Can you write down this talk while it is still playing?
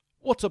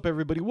What's up,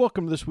 everybody?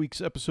 Welcome to this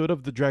week's episode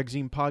of the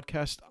Dragzine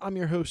Podcast. I'm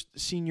your host,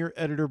 Senior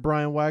Editor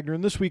Brian Wagner,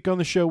 and this week on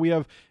the show we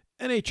have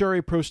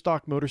NHRA Pro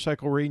Stock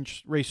Motorcycle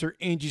racer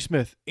Angie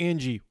Smith.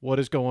 Angie, what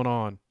is going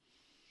on?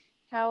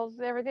 How's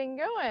everything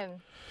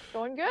going?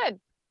 Going good.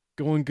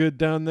 Going good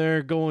down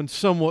there, going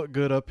somewhat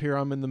good up here.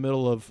 I'm in the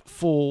middle of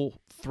full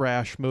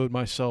thrash mode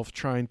myself,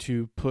 trying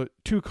to put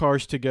two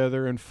cars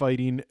together and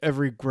fighting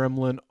every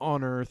gremlin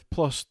on Earth,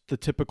 plus the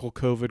typical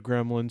COVID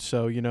gremlin.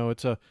 So,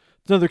 it's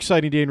another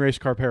exciting day in race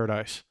car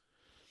paradise.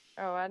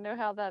 Oh, I know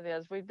how that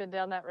is. We've been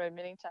down that road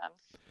many times.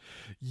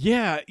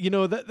 Yeah,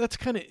 that's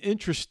kind of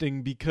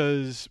interesting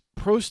because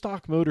pro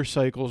stock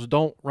motorcycles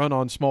don't run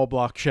on small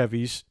block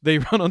Chevys. They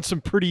run on some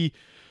pretty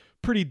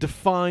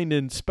defined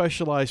and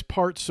specialized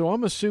parts. So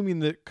I'm assuming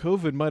that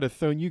COVID might have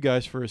thrown you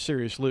guys for a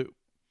serious loop.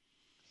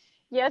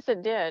 Yes,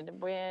 it did.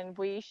 When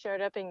we showed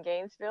up in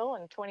Gainesville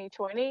in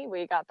 2020,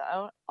 we got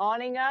the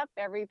awning up.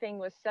 Everything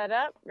was set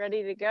up,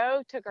 ready to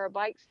go. Took our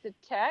bikes to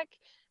tech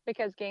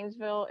because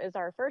Gainesville is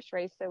our first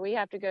race. So we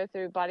have to go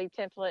through body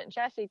template and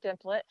chassis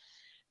template.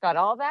 Got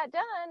all that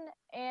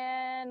done.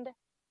 And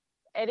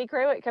Eddie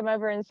Krawick come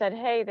over and said,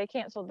 hey, they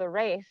canceled the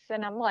race.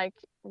 And I'm like,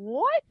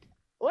 what?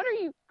 What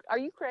are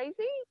you crazy?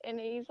 And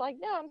he's like,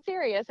 no, I'm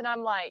serious. And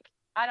I'm like,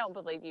 I don't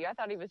believe you. I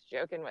thought he was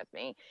joking with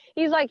me.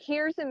 He's like,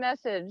 here's the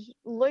message.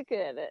 Look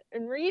at it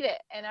and read it.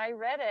 And I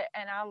read it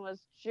and I was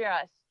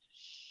just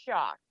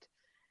shocked.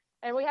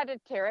 And we had to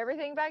tear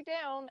everything back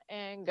down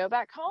and go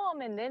back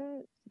home. And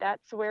then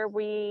that's where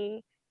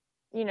we,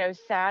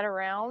 sat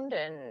around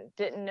and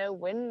didn't know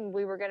when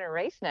we were going to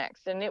race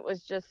next. And it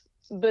was just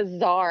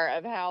bizarre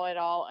of how it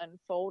all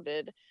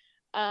unfolded.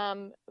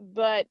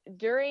 But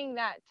during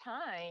that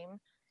time,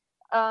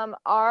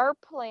 our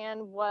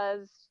plan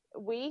was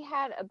we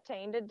had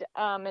obtained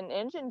an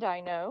engine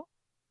dyno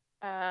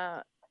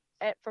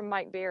from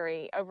Mike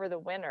Berry over the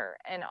winter,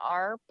 and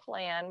our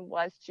plan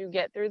was to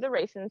get through the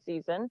racing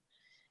season,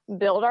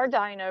 build our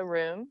dyno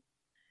room,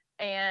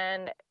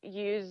 and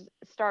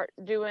start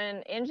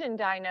doing engine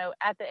dyno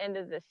at the end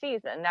of the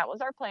season. That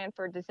was our plan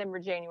for December,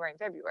 January, and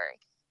February.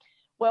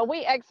 Well,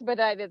 we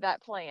expedited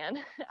that plan.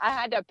 I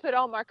had to put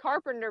on my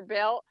carpenter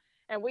belt.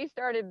 And we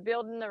started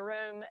building the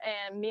room,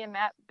 and me and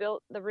Matt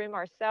built the room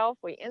ourselves.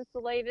 We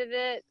insulated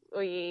it.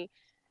 We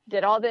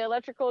did all the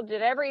electrical,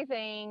 did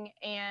everything.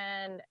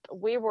 And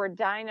we were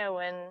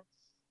dynoing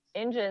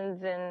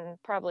engines in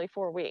probably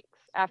 4 weeks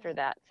after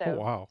that. So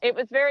wow. It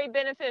was very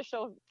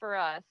beneficial for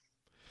us.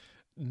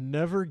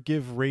 Never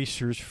give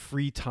racers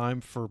free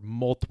time for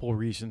multiple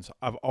reasons.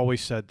 I've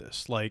always said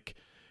this. Like,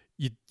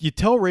 you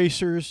tell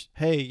racers,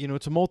 hey,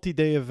 it's a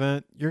multi-day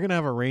event. You're going to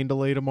have a rain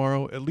delay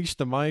tomorrow. At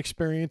least in my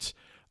experience,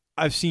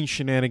 I've seen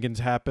shenanigans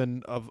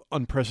happen of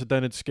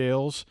unprecedented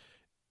scales,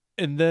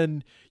 and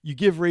then you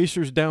give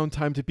racers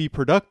downtime to be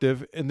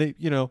productive, and they,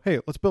 hey,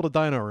 let's build a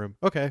dyno room.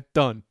 Okay,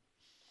 done.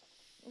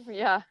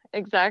 Yeah,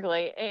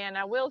 exactly. And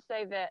I will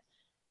say that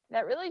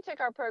really took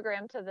our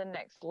program to the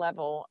next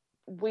level.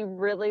 We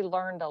really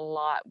learned a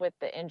lot with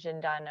the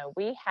engine dyno.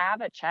 We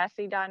have a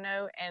chassis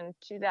dyno, and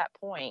to that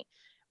point,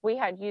 we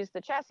had used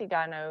the chassis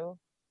dyno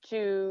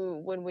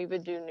when we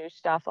would do new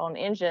stuff on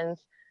engines.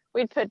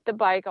 We'd put the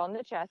bike on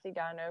the chassis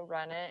dyno,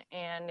 run it,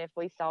 and if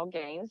we saw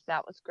gains,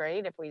 that was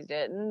great. If we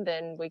didn't,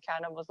 then we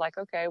kind of was like,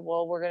 okay,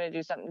 well, we're going to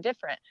do something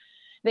different.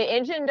 The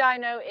engine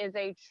dyno is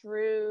a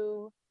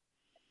true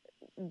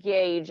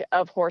gauge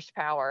of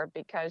horsepower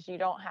because you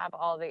don't have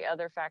all the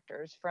other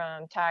factors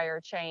from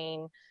tire,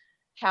 chain,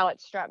 how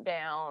it's strapped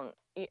down,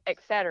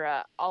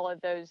 etc. All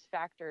of those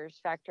factors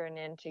factoring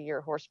into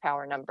your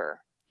horsepower number.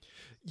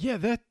 Yeah,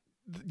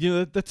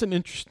 that's an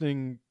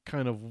interesting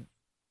kind of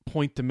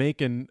point to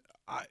make. And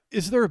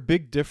is there a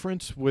big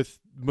difference with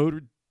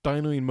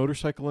dynoing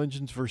motorcycle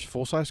engines versus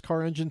full-size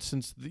car engines?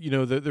 Since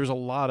there's a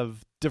lot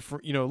of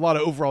different, a lot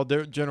of overall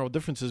general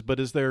differences, but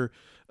is there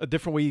a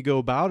different way you go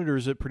about it, or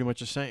is it pretty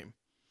much the same?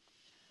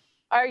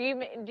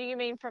 Do you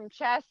mean from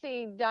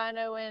chassis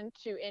dynoing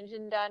to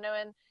engine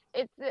dynoing?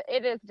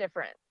 It is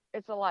different.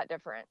 It's a lot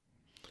different.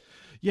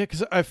 Yeah,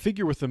 because I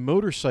figure with a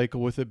motorcycle,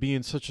 with it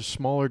being such a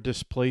smaller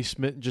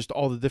displacement and just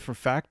all the different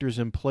factors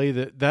in play,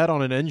 that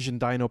on an engine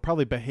dyno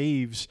probably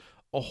behaves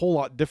a whole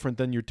lot different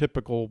than your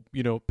typical,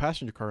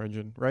 passenger car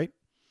engine, right?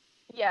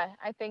 Yeah,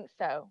 I think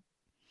so,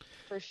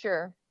 for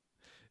sure.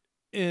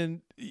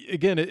 And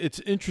again, it's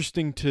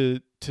interesting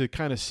to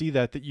kind of see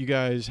that you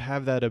guys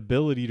have that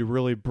ability to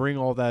really bring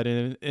all that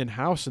in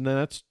house, and then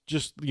that's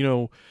just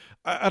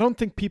I don't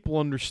think people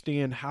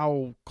understand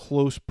how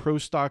close pro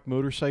stock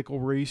motorcycle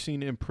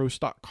racing and pro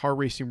stock car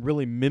racing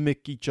really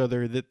mimic each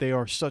other. That they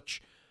are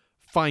such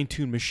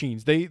fine-tuned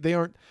machines. They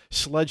aren't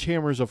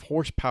sledgehammers of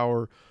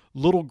horsepower.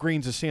 Little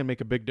grains of sand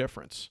make a big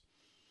difference.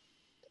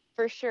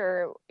 For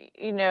sure.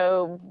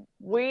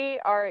 We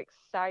are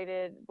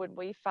excited when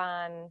we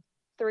find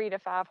 3 to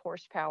 5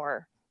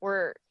 horsepower.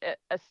 We're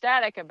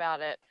ecstatic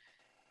about it.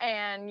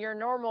 And your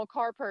normal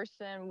car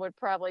person would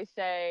probably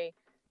say,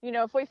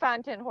 if we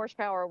find 10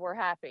 horsepower, we're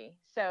happy.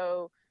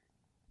 So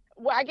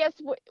Well, I guess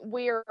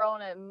we are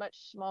on a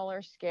much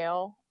smaller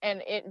scale,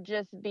 and it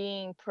just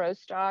being pro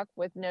stock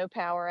with no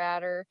power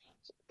adder,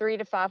 3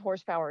 to 5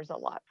 horsepower is a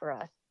lot for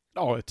us.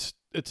 Oh,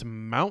 it's a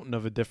mountain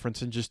of a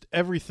difference, and just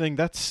everything.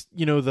 That's,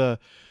 you know,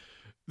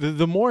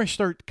 the more I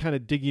start kind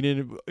of digging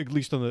in, at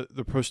least on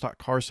the pro stock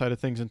car side of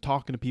things, and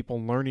talking to people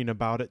and learning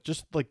about it,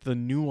 just like the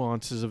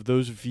nuances of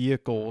those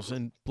vehicles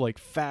and like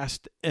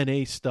fast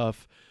NA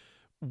stuff,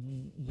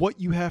 what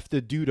you have to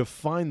do to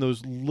find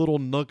those little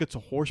nuggets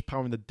of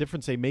horsepower and the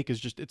difference they make is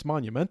just, it's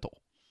monumental.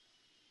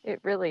 It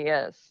really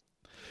is.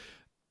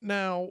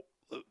 Now,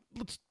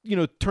 let's, you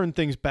know, turn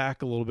things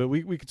back a little bit.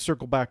 We could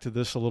circle back to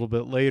this a little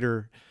bit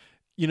later.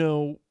 You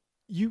know,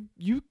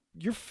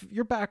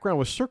 your background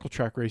was circle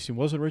track racing,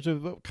 wasn't it,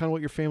 originally kind of what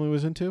your family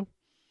was into?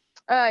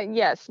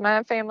 Yes,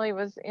 my family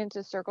was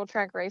into circle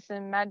track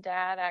racing. My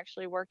dad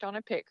actually worked on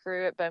a pit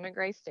crew at Bowman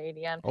Gray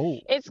Stadium. Oh,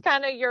 It's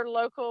kind of your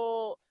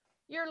local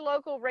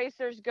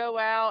racers go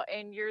out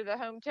and you're the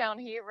hometown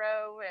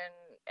hero and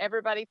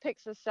everybody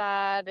picks a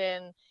side,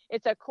 and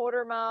it's a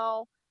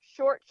quarter-mile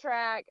short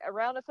track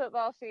around a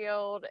football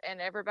field, and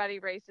everybody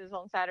races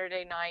on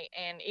Saturday night,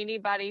 and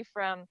anybody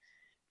from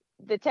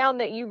the town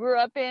that you grew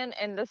up in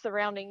and the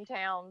surrounding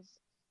towns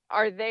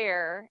are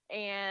there,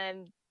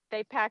 and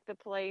they pack the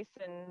place,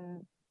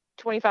 and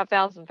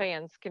 25,000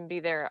 fans can be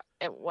there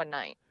at one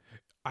night.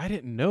 I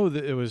didn't know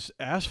that it was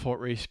asphalt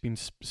racing,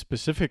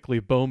 specifically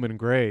Bowman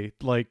Gray.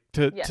 Like,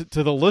 Yes.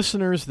 to the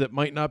listeners that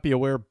might not be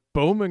aware,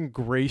 Bowman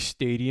Gray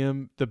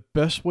Stadium, the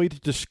best way to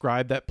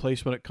describe that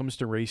place when it comes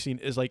to racing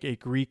is like a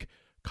Greek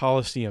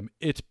Coliseum.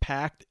 It's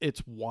packed,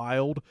 it's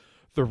wild.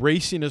 The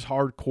racing is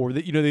hardcore.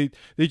 That, you know,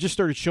 they just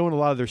started showing a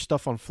lot of their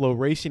stuff on Flow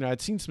Racing.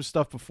 I'd seen some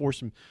stuff before,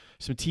 some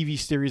TV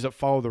series that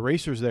follow the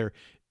racers there.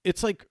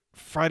 It's like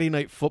Friday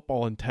Night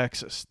Football in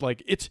Texas.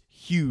 Like, it's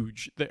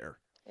huge there.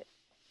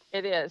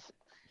 It is.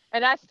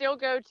 And I still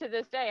go to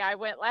this day. I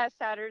went last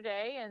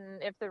Saturday,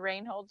 and if the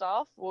rain holds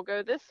off, we'll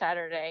go this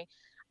Saturday.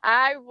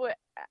 I would.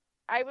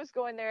 I was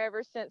going there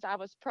ever since I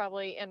was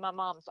probably in my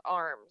mom's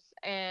arms,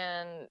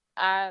 and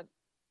I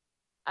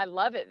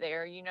love it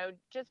there.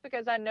 Just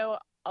because I know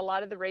a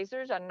lot of the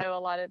racers, I know a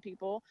lot of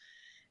people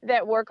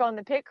that work on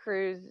the pit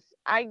crews.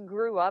 I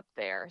grew up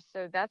there,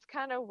 so that's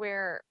kind of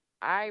where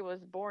I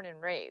was born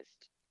and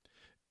raised.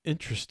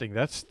 Interesting.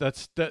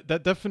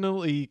 That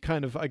definitely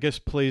kind of, I guess,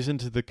 plays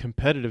into the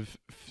competitive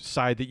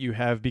side that you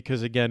have,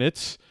 because again,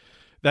 it's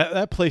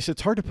that place.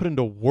 It's hard to put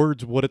into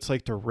words what it's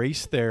like to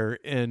race there,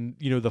 and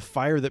you know the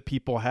fire that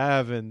people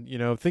have, and you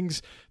know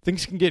things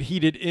can get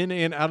heated in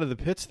and out of the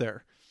pits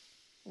there.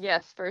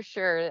 Yes, for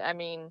sure. I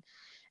mean,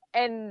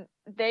 and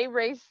they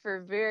race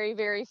for very,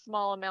 very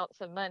small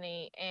amounts of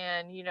money.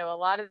 And, a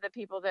lot of the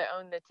people that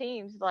own the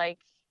teams, like,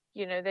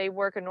 they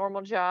work a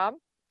normal job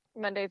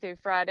Monday through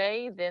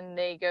Friday, then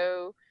they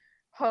go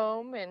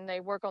home and they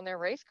work on their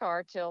race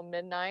car till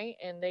midnight,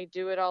 and they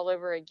do it all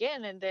over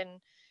again. And then,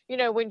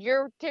 when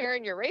you're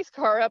tearing your race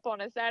car up on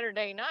a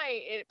Saturday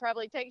night, it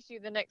probably takes you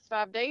the next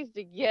 5 days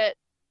to get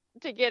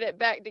it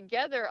back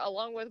together,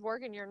 along with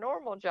working your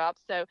normal job.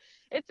 So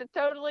it's a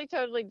totally,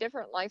 totally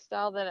different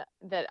lifestyle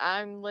that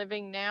I'm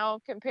living now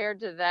compared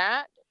to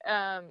that.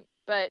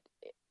 But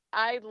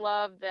I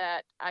love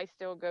that I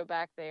still go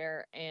back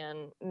there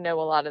and know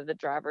a lot of the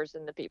drivers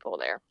and the people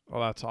there. Oh,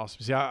 that's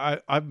awesome. See,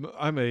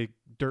 I'm a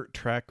dirt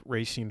track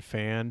racing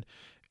fan,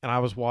 and I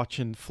was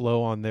watching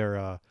Flow on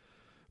their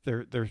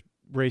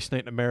race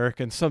night in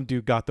America, and some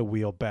dude got the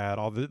wheel bad.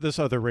 This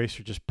other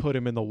racer just put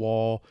him in the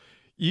wall.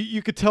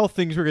 You could tell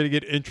things were going to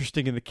get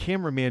interesting, and the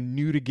cameraman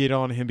knew to get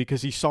on him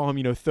because he saw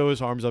him, throw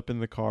his arms up in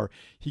the car.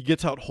 He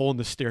gets out holding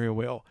the steering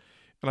wheel.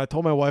 And I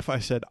told my wife, I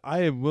said, I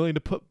am willing to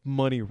put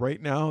money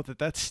right now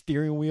that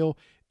steering wheel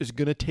is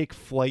going to take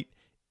flight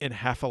in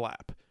half a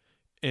lap.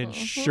 And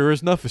sure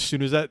as enough, as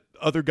soon as that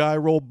other guy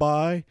rolled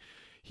by,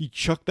 he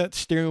chucked that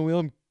steering wheel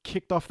and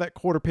kicked off that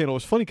quarter panel. It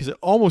was funny because it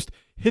almost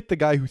hit the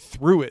guy who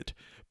threw it.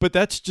 But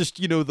that's just,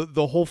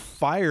 the whole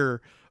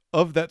fire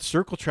of that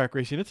circle track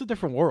racing. It's a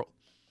different world.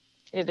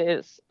 It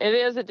is. It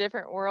is a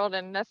different world.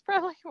 And that's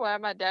probably why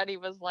my daddy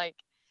was like,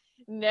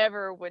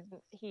 never would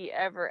he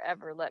ever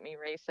let me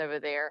race over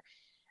there.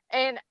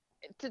 And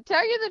to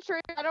tell you the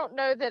truth, I don't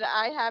know that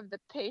I have the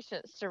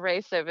patience to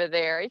race over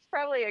there. It's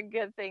probably a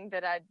good thing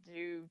that I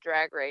do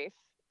drag race,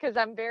 because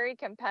I'm very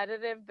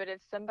competitive. But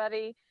if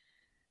somebody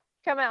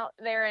come out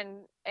there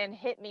and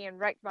hit me and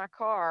wreck my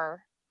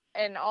car,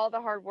 and all the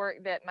hard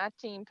work that my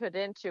team put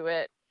into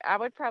it, I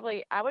would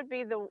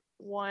be the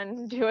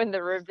one doing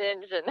the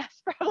revenge, and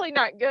that's probably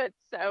not good.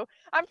 So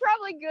I'm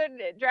probably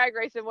good at drag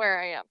racing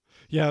where I am.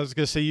 Yeah, I was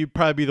going to say, you'd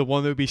probably be the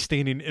one that would be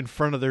standing in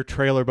front of their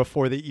trailer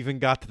before they even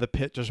got to the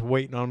pit, just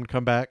waiting on them to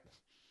come back.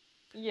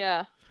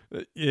 Yeah.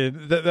 Yeah,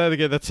 that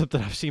again, that's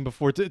something I've seen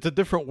before. It's a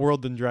different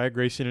world than drag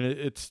racing, and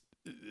it's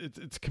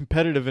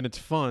competitive and it's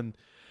fun.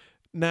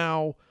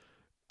 Now,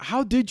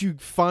 how did you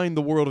find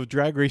the world of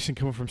drag racing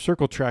coming from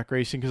circle track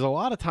racing? Because a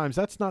lot of times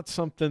that's not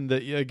something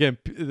that, again,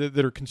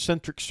 that are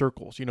concentric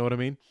circles. You know what I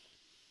mean?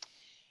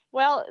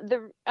 Well,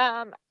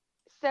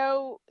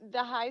 so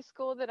the high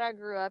school that I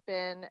grew up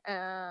in,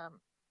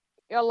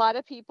 a lot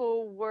of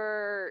people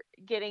were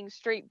getting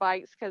street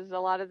bikes because a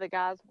lot of the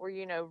guys were,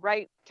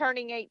 right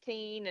turning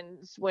 18, and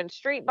when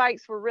street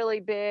bikes were really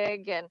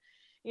big, and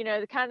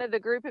the kind of the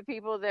group of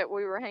people that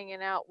we were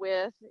hanging out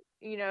with,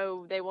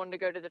 they wanted to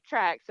go to the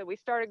track. So we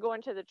started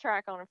going to the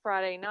track on a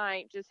Friday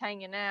night, just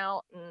hanging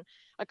out, and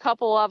a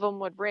couple of them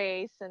would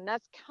race, and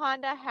that's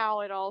kind of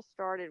how it all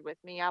started with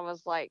me. I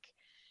was like,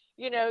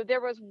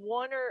 there was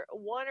one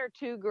or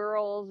two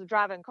girls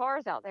driving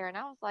cars out there, and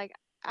I was like,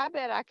 I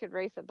bet I could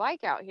race a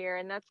bike out here.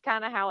 And that's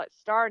kind of how it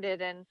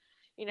started. And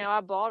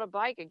I bought a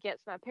bike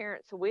against my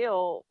parents'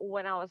 will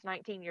when I was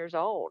 19 years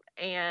old,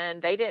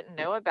 and they didn't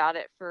know about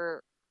it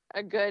for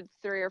a good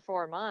 3 or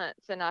 4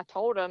 months. And I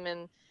told them,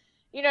 and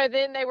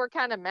then they were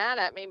kind of mad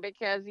at me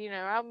because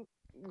I'm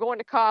going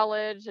to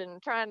college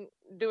and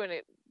doing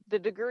it, the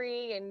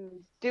degree, and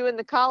doing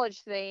the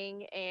college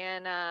thing,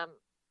 and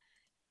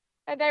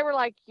they were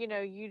like,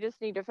 you just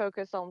need to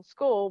focus on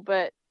school.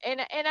 But and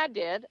I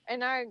did,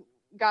 and I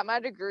got my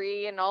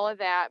degree and all of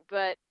that.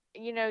 But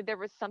there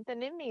was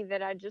something in me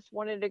that I just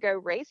wanted to go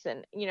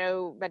racing.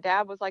 My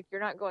dad was like,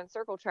 you're not going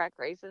circle track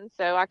racing.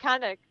 So I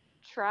kind of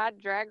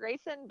tried drag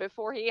racing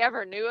before he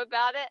ever knew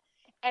about it.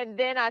 And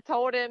then I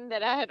told him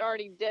that I had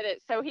already did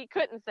it, so he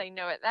couldn't say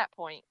no at that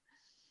point.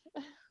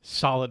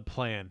 Solid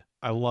plan.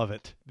 I love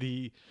it.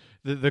 The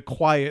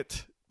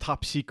quiet,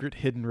 top secret,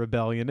 hidden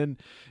rebellion. And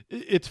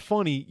it's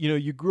funny,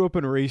 you grew up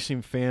in a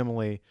racing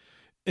family,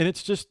 and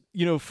it's just,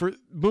 for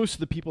most of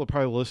the people that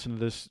probably listen to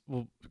this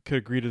could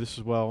agree to this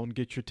as well and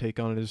get your take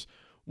on it, is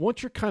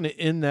once you're kind of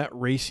in that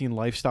racing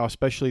lifestyle,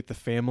 especially at the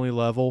family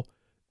level,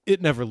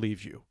 it never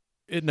leaves you.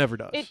 It never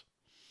It does.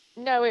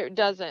 No, it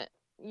doesn't.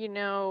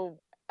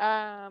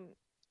 Matt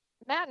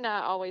and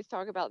I always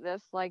talk about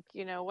this, like,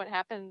 what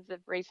happens if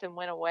racing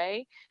went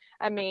away?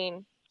 I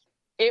mean,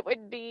 it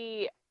would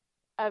be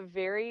a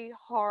very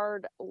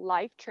hard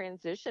life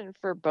transition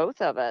for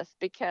both of us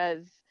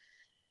because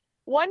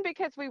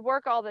because we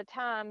work all the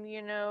time.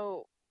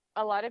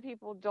 A lot of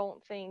people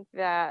don't think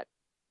that,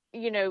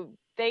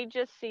 they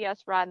just see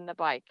us riding the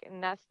bike,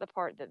 and that's the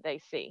part that they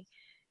see.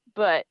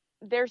 But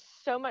there's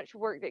so much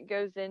work that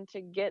goes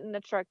into getting the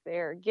truck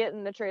there,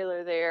 getting the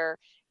trailer there,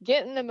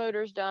 getting the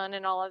motors done,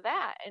 and all of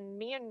that. And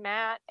me and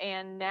Matt,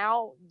 and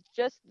now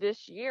just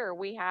this year,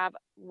 we have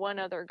one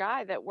other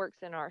guy that works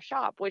in our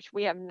shop, which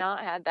we have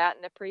not had that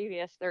in the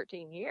previous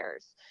 13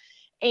 years.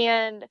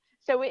 And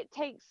so it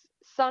takes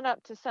sun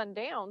up to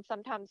sundown,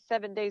 sometimes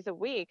 7 days a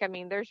week. I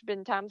mean, there's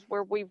been times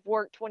where we've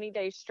worked 20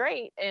 days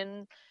straight,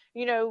 and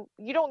you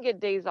don't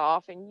get days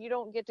off, and you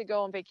don't get to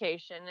go on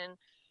vacation, and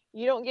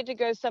you don't get to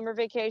go summer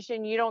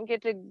vacation, you don't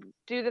get to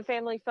do the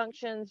family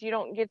functions, you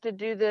don't get to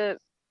do the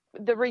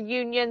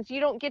reunions, you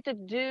don't get to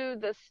do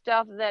the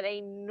stuff that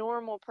a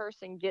normal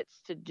person gets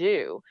to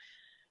do.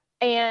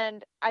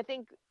 And I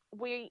think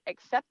we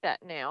accept that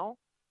now,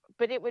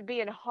 but it would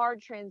be a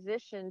hard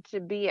transition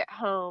to be at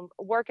home,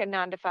 work a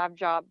 9 to 5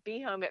 job,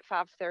 be home at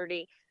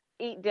 5:30,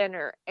 eat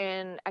dinner,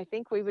 and I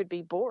think we would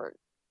be bored.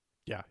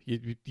 Yeah,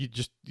 you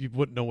just you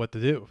wouldn't know what to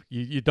do.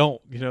 You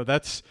don't.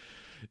 That's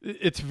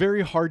it's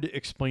very hard to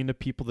explain to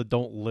people that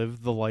don't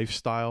live the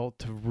lifestyle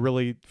to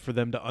really for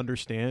them to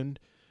understand,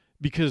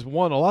 because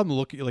one, a lot of them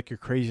look at you like you're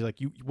crazy,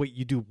 like you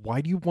do, why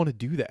do you want to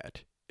do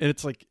that? And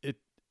it's like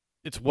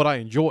it's what I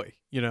enjoy.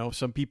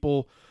 Some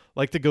people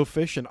like to go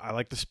fishing, I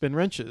like to spin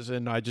wrenches,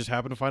 and I just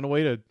happen to find a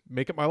way to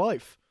make it my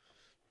life.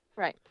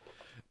 Right.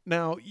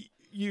 Now,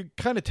 you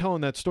kind of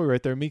telling that story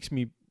right there makes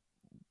me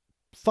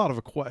thought of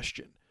a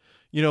question.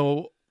 you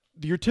know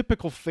your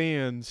typical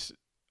fans,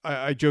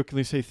 I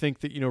jokingly say,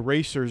 think that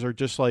racers are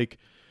just like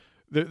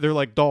they're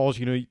like dolls.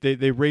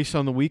 They race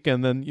on the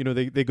weekend, then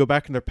they go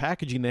back in their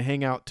packaging, they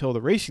hang out till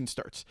the racing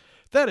starts.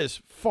 That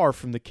is far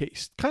from the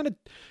case. Kind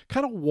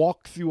of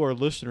walk through our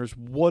listeners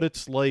what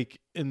it's like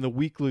in the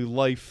weekly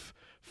life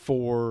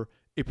for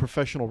a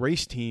professional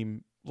race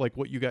team, like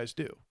what you guys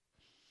do.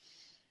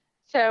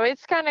 So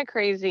it's kind of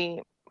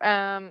crazy.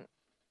 Um,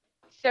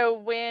 so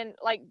when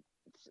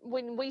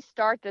we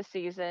start the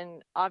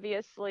season,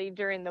 obviously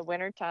during the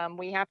winter time,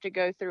 we have to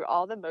go through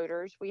all the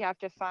motors. We have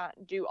to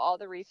do all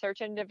the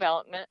research and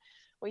development.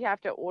 We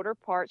have to order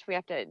parts. We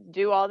have to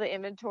do all the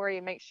inventory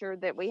and make sure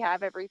that we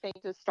have everything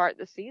to start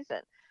the season.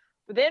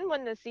 But then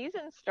when the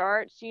season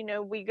starts,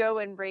 we go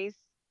and race.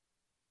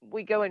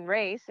 We go and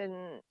race,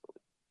 and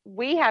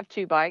we have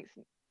two bikes,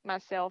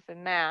 myself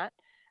and Matt.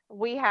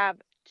 We have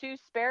two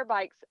spare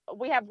bikes.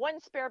 We have one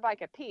spare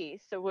bike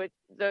apiece, so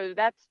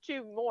that's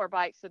two more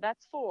bikes, so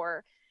that's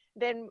four.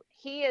 Then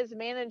he is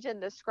managing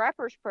the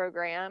scrappers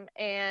program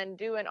and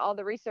doing all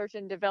the research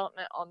and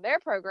development on their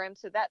program,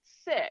 so that's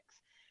six.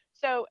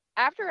 So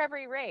after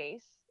every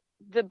race,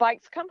 the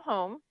bikes come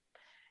home,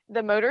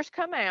 the motors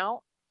come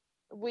out,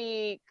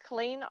 we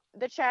clean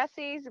the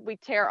chassis, we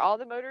tear all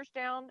the motors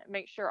down,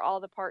 make sure all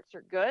the parts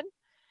are good.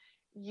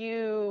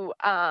 You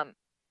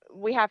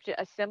We have to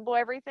assemble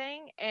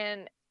everything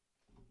and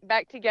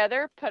back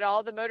together, put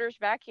all the motors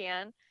back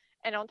in,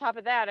 and on top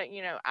of that,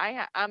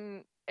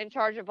 I'm in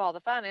charge of all the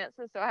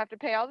finances, so I have to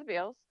pay all the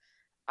bills.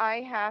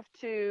 I have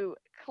to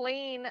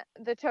clean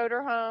the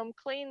toter home,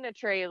 clean the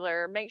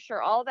trailer, make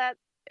sure all that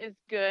is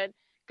good.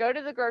 Go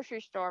to the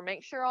grocery store,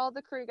 make sure all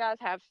the crew guys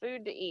have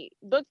food to eat,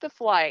 book the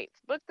flights,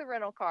 book the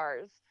rental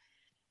cars.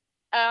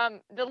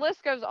 The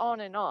list goes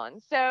on and on.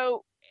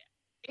 So,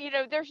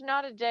 there's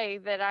not a day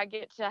that I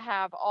get to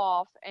have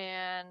off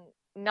and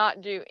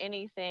not do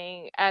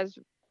anything as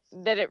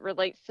that it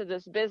relates to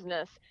this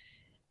business.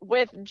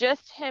 With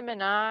just him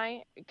and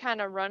I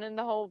kind of running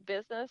the whole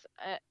business,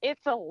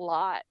 it's a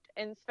lot.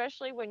 And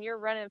especially when you're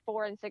running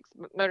 4 and 6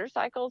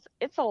 motorcycles,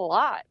 it's a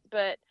lot.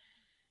 But,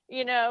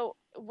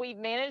 we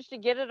managed to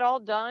get it all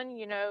done.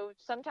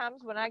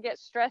 Sometimes when I get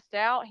stressed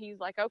out, he's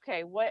like,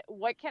 okay, what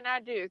can I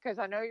do? Because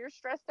I know you're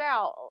stressed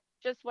out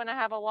just when I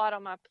have a lot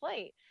on my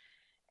plate.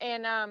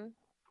 And,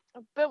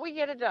 but we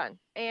get it done.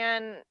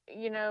 And,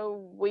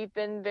 we've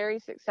been very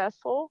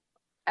successful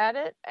at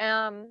it.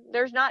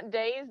 There's not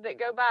days that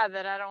go by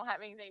that I don't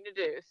have anything to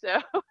do.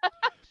 So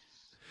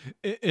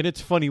And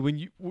it's funny when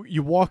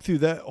you walk through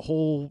that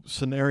whole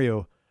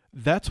scenario,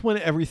 that's when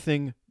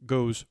everything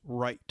goes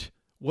right.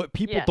 What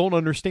people yes, don't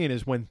understand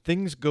is when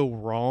things go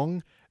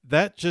wrong,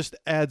 that just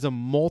adds a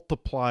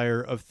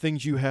multiplier of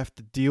things you have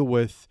to deal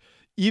with.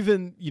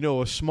 Even,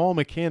 a small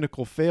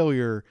mechanical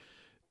failure,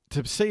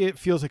 to say it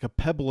feels like a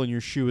pebble in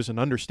your shoe is an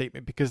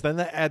understatement, because then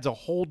that adds a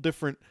whole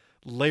different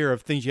layer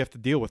of things you have to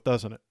deal with,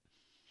 doesn't it?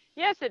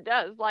 yes, it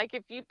does. Like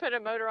if you put a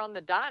motor on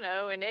the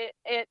dyno and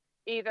it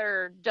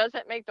either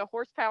doesn't make the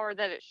horsepower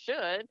that it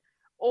should,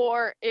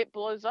 or it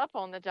blows up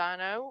on the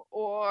dyno,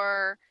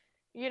 or,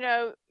 you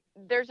know,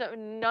 there's a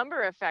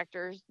number of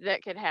factors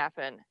that could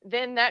happen.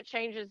 Then that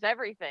changes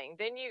everything.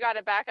 Then you got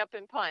to back up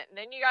and punt. And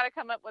then you got to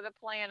come up with a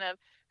plan of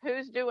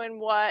who's doing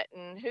what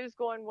and who's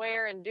going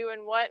where and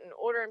doing what and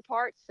ordering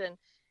parts, and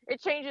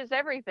it changes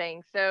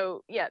everything.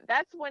 So yeah,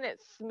 that's when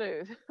it's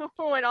smooth.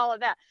 When all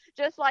of that,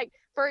 just like,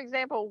 for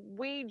example,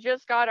 we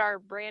just got our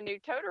brand new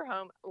toter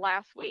home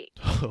last week.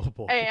 Oh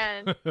boy.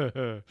 And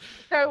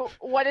so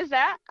what is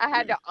that? I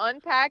had to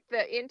unpack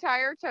the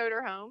entire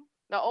toter home,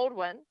 the old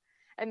one,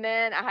 and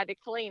then I had to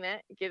clean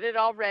it, get it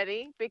all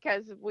ready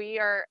because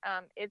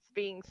it's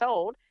being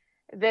sold.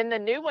 Then the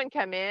new one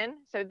come in.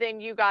 So then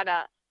you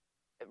gotta,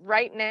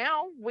 right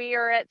now we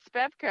are at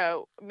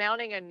Spevco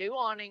mounting a new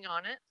awning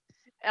on it.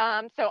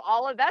 So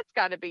all of that's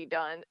got to be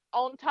done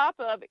on top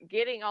of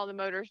getting all the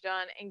motors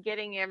done and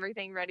getting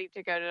everything ready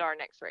to go to our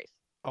next race.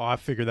 Oh, I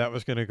figured that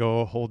was going to go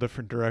a whole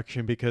different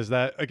direction, because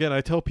that, again, I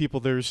tell people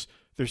there's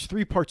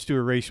three parts to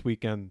a race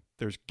weekend.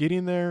 There's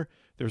getting there,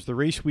 there's the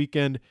race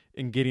weekend,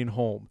 and getting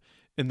home.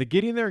 And the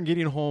getting there and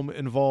getting home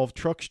involve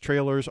trucks,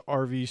 trailers,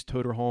 RVs,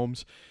 toter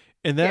homes,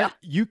 and Yeah, that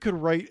you could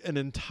write an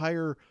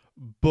entire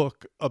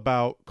book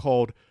about,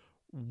 called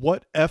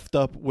 "What Effed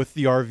Up with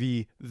the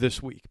RV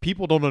This Week."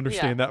 People don't yeah,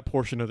 understand that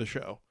portion of the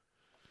show,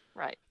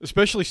 right.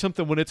 especially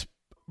something when it's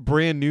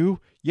brand new.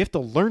 You have to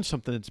learn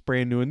something that's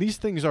brand new, and these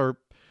are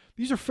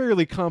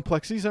fairly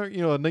complex. These aren't,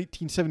 a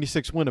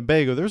 1976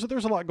 Winnebago. There's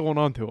a lot going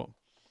on to them.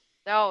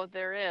 Oh,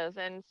 there is.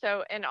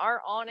 And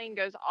our awning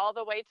goes all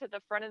the way to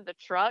the front of the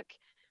truck,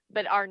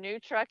 but our new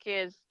truck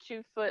is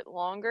 2 foot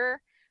longer.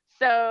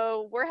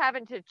 So we're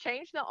having to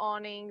change the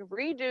awning,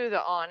 redo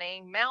the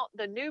awning, mount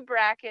the new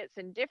brackets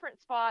in different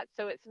spots.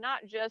 So it's not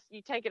just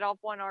you take it off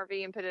one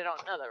RV and put it on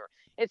another.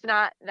 It's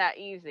not that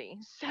easy.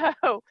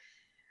 So,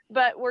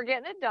 but we're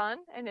getting it done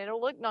and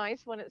it'll look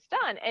nice when it's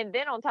done. And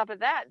then on top of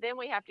that, then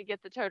we have to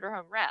get the toter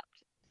home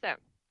wrapped. So,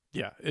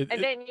 Yeah, and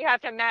then you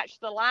have to match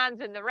the lines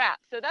in the wrap.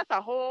 So that's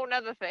a whole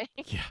nother thing.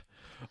 yeah.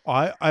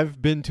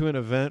 I've been to an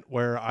event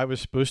where I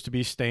was supposed to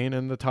be staying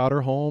in the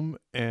Totter home,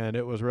 and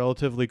it was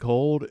relatively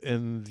cold,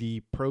 and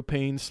the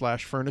propane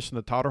slash furnace in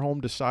the Totter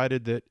home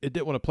decided that it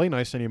didn't want to play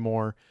nice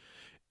anymore.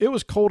 It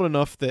was cold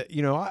enough that,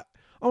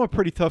 I'm a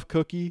pretty tough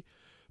cookie,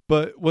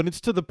 but when it's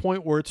to the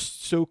point where it's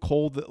so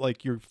cold that,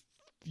 like,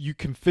 you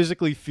can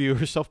physically feel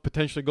yourself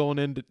potentially going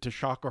into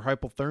shock or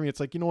hypothermia,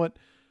 it's like, you know what?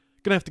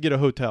 Gonna have to get a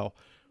hotel.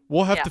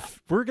 Yeah.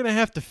 We're gonna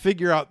have to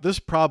figure out this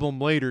problem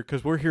later,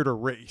 because we're here to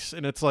race.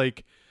 And it's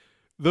like,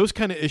 those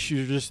kind of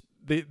issues are just,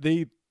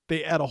 they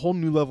add a whole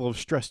new level of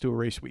stress to a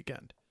race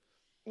weekend.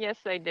 Yes,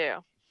 they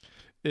do.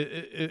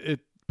 It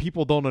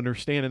people don't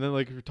understand. And then,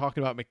 like, if you're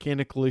talking about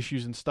mechanical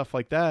issues and stuff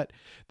like that,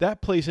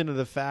 that plays into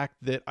the fact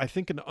that I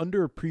think an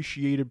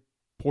underappreciated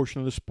portion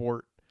of the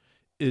sport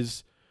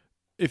is,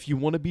 if you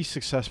want to be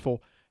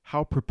successful,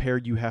 how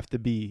prepared you have to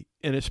be.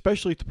 And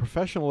especially at the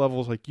professional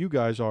levels like you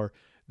guys are,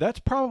 that's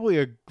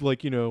probably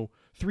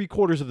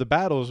three-quarters of the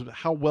battle is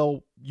how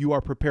well you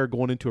are prepared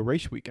going into a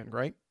race weekend,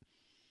 right?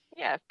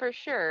 Yeah, for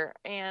sure.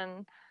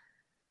 And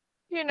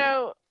you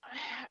know,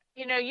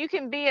 you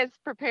can be as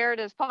prepared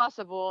as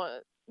possible.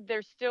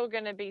 There's still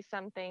going to be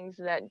some things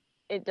that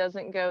it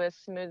doesn't go as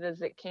smooth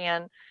as it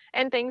can,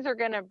 and things are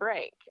going to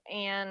break,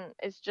 and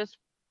it's just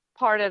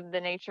part of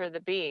the nature of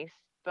the beast.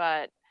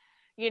 But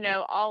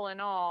all in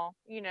all,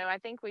 I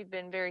think we've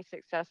been very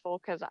successful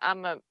because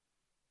I'm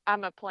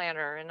a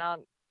planner, and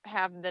I'll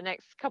have the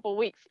next couple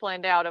weeks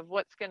planned out of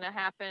what's going to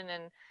happen.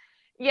 And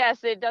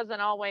yes, it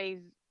doesn't always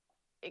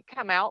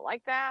come out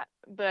like that,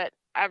 but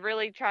I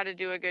really try to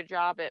do a good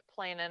job at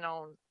planning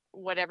on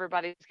what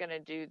everybody's going to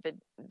do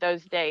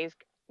those days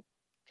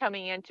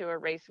coming into a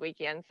race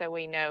weekend, so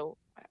we know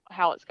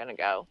how it's going to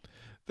go.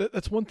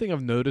 That's one thing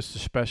I've noticed,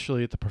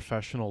 especially at the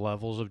professional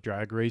levels of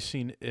drag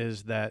racing,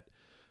 is that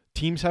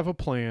teams have a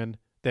plan,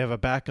 they have a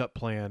backup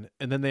plan,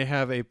 and then they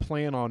have a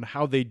plan on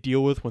how they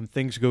deal with when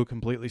things go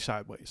completely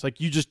sideways. Like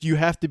you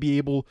have to be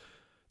able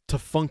to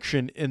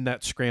function in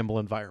that scramble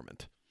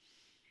environment.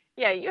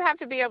 Yeah, you have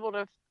to be able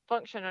to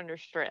function under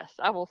stress.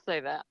 I will say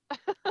that.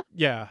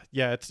 Yeah,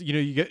 it's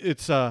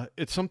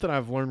it's something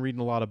I've learned reading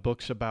a lot of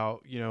books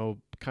about,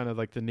 kind of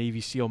like the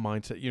Navy SEAL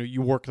mindset.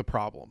 You work the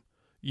problem.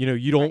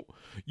 You don't Right.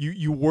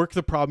 you work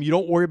the problem. You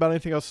don't worry about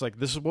anything else. Like,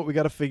 this is what we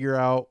got to figure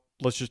out.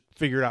 Let's just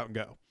figure it out and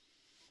go.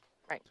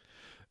 Right.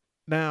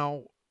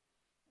 Now,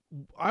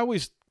 I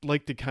always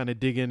like to kind of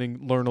dig in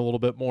and learn a little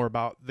bit more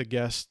about the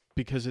guests,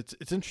 because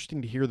it's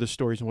interesting to hear the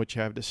stories and what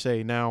you have to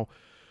say. Now,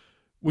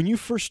 when you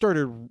first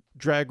started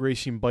drag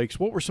racing bikes,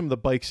 what were some of the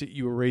bikes that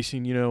you were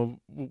racing?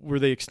 Were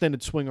they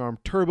extended swing arm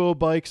turbo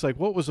bikes? Like,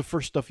 what was the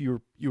first stuff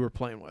you were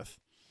playing with?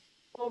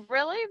 Well,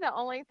 really, the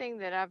only thing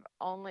that I've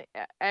only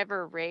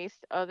ever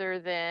raced other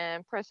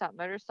than Pro Stock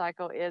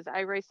Motorcycle is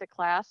I race a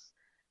class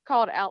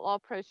called Outlaw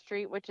Pro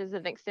Street, which is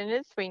an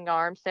extended swing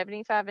arm,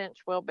 75-inch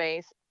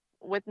wheelbase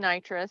with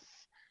nitrous.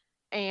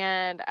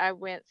 And I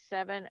went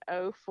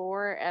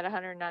 704 at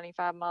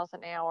 195 miles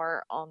an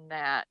hour on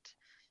that.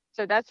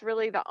 So that's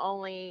really the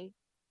only.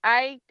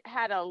 I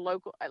had a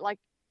local, like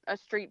a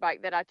street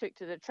bike that I took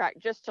to the track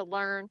just to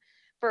learn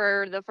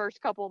for the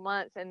first couple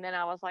months, and then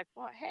I was like,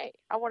 well, hey,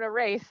 I want to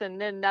race, and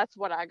then that's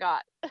what I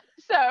got.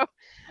 So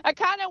I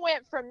kind of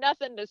went from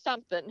nothing to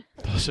something.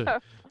 So,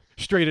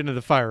 straight into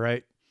the fire,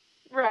 right?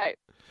 Right.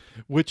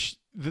 Which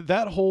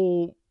that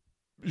whole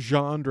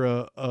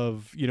genre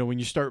of, when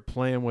you start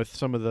playing with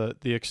some of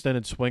the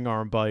extended swing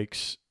arm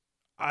bikes,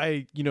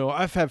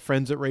 I've had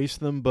friends that race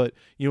them, but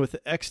with the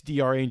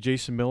XDRA and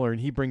Jason Miller,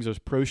 and he brings those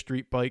Pro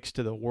Street bikes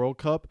to the World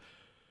Cup.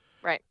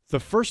 Right. The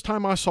first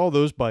time I saw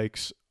those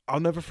bikes, I'll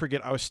never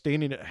forget. I was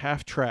standing at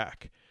half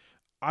track.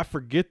 I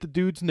forget the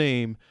dude's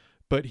name,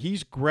 but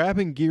he's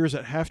grabbing gears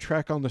at half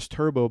track on this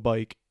turbo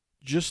bike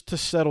just to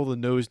settle the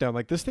nose down.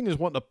 Like, this thing is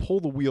wanting to pull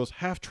the wheels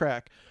half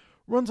track,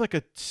 runs like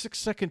a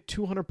 6-second,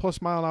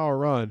 200+ mile an hour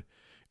run.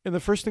 And the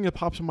first thing that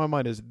pops in my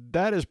mind is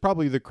that is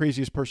probably the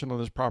craziest person on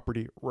this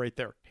property right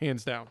there,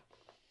 hands down.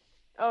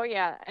 Oh,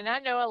 yeah. And I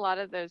know a lot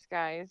of those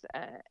guys.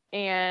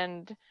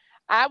 And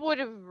I would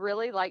have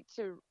really liked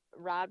to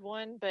ride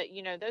one, but,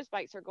 those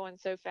bikes are going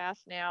so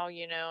fast now,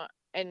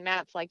 and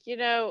Matt's like,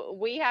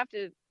 we have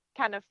to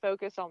kind of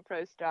focus on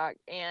pro stock.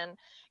 And,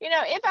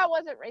 if I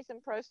wasn't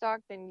racing pro stock,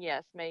 then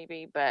yes,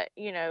 maybe. But,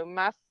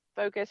 my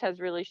focus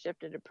has really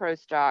shifted to pro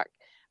stock.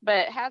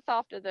 But hats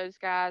off to those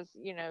guys.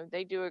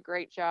 They do a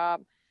great job.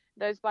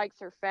 Those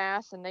bikes are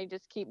fast and they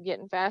just keep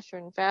getting faster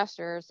and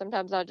faster.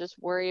 Sometimes I just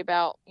worry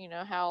about,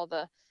 how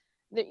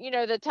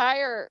the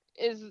tire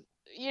is,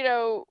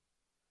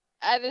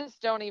 I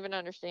just don't even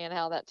understand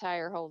how that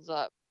tire holds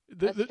up.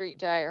 A street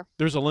tire.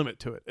 There's a limit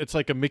to it. It's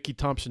like a Mickey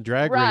Thompson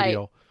drag Right.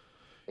 radial.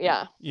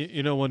 Yeah.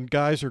 When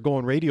guys are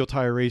going radial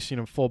tire racing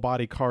in full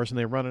body cars and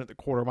they run it at the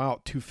quarter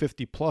mile,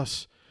 250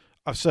 plus,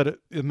 I've said it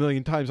a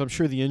million times. I'm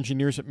sure the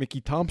engineers at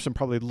Mickey Thompson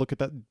probably look at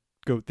that and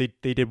go, they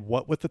did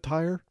what with the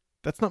tire?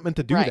 That's not meant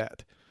to do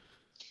that.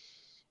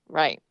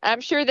 Right.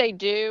 I'm sure they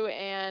do.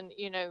 And,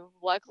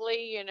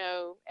 luckily,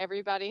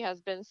 everybody has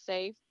been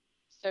safe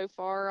so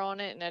far on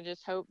it. And I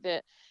just hope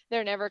that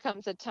there never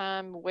comes a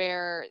time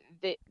where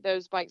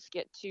those bikes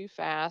get too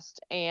fast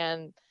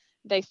and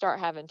they start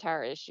having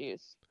tire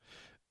issues.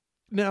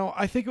 Now,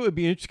 I think it would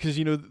be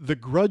interesting because, the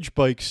grudge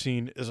bike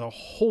scene is a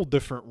whole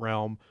different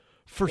realm.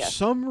 For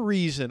some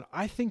reason,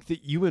 I think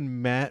that you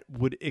and Matt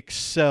would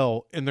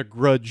excel in the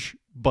grudge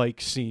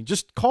bike scene.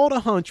 Just call it a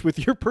hunch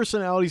with your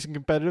personalities and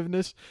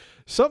competitiveness.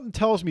 Something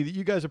tells me that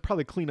you guys would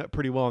probably clean up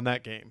pretty well in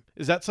that game.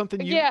 Is that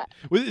something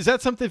is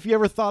that something if you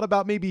ever thought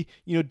about maybe,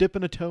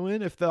 dipping a toe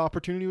in if the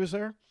opportunity was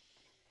there?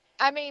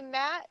 I mean,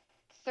 Matt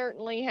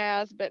certainly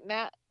has, but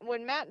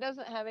when Matt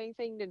doesn't have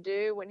anything to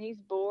do, when he's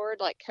bored,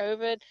 like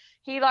COVID,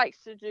 he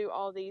likes to do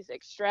all these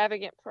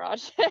extravagant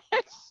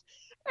projects.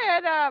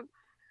 And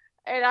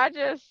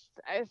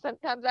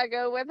sometimes I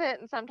go with it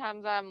and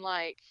sometimes I'm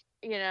like,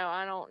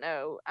 I don't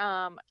know.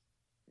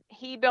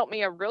 He built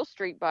me a real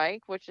street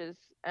bike, which is,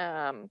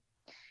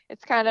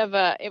 it's kind of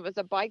it was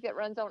a bike that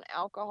runs on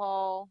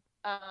alcohol,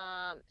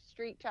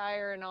 street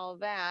tire and all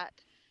that.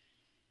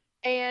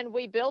 And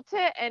we built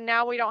it and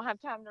now we don't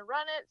have time to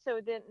run it.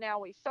 So then now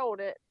we sold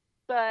it.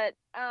 But,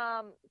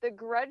 the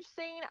grudge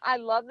scene, I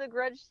love the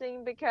grudge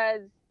scene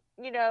because,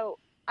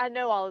 I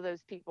know all of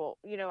those people.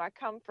 I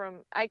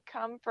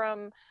come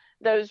from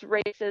those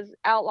races.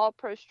 Outlaw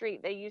Pro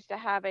Street, they used to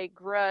have a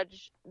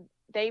grudge.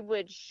 They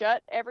would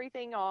shut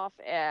everything off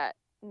at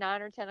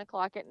 9 or 10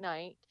 o'clock at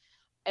night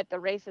at the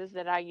races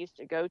that I used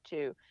to go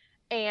to.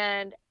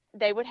 And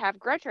they would have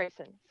grudge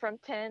racing from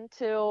 10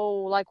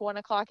 till like 1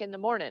 o'clock in the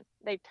morning.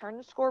 They turn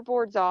the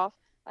scoreboards off.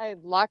 I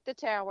lock the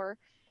tower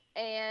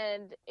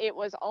and it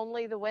was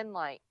only the wind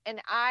light.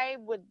 And I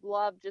would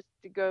love just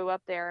to go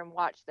up there and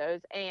watch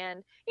those.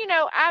 And,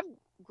 I've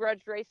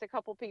grudge raced a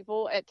couple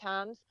people at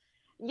times.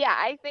 Yeah,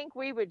 I think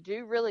we would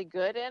do really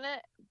good in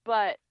it,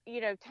 but,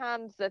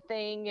 time's the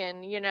thing.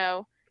 And,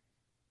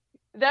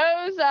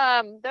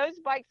 those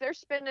bikes, they're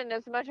spending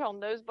as much on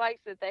those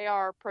bikes that they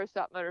are pro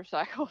stock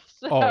motorcycles.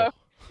 Oh, So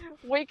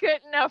we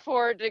couldn't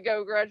afford to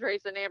go grudge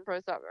racing and pro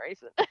stock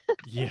racing.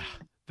 yeah.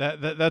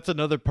 That's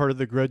another part of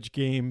the grudge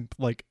game,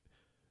 like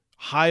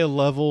high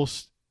level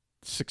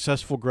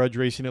successful grudge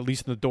racing, at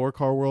least in the door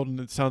car world, and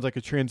it sounds like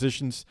it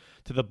transitions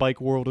to the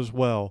bike world as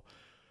well.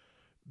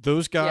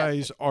 Those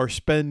guys Yes, are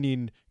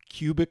spending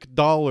cubic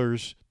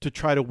dollars to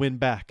try to win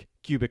back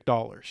cubic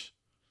dollars.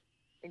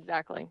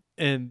 exactly.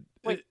 And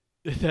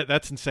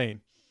that's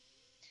insane.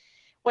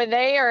 When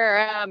they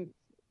are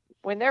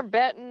when they're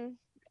betting,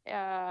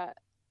 I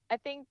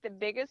think the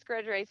biggest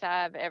grudge race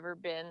I've ever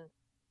been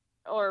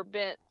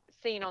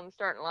seen on the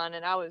starting line,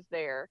 and I was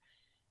there.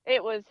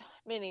 It was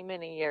many,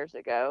 many years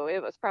ago.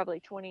 It was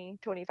probably 20,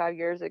 25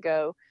 years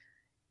ago.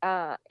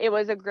 It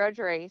was a grudge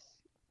race,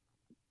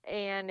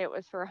 and it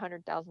was for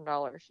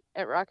 $100,000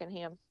 at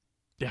Rockingham.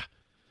 Yeah.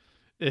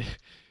 It,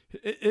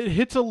 it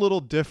hits a little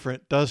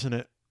different, doesn't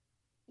it?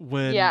 Yeah,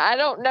 When I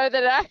don't know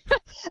that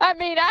I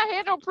mean, I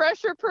handle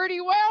pressure pretty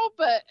well,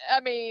 but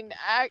I mean,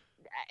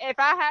 if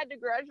I had to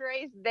grudge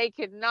race, they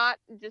could not,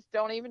 just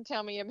don't even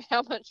tell me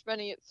how much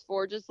money it's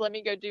for. Just let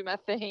me go do my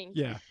thing.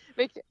 yeah.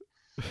 Because,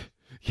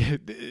 Yeah,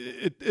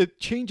 it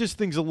changes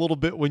things a little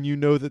bit when you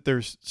know that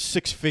there's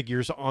six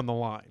figures on the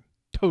line.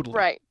 Totally.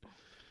 right.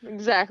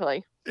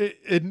 Exactly.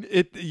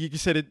 You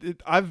said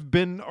I've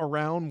been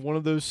around one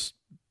of those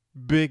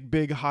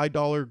big high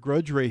dollar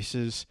grudge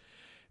races,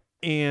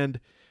 and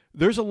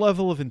there's a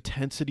level of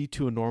intensity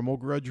to a normal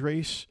grudge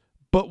race,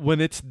 but when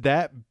it's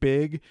that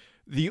big,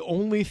 the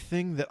only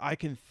thing that I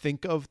can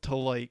think of to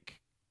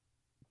like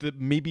that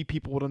maybe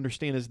people would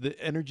understand is the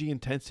energy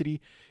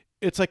intensity.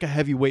 It's like a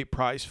heavyweight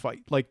prize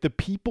fight. Like the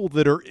people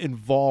that are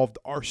involved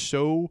are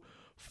so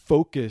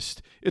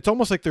focused. It's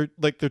almost like they're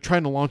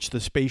trying to launch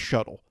the space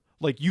shuttle.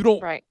 Like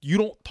Right. you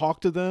don't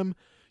talk to them.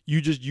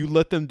 You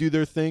let them do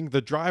their thing.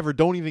 The driver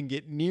don't even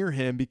get near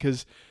him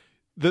because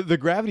the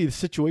gravity of the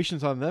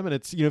situation's on them. And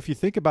it's, if you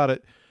think about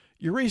it,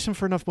 you're racing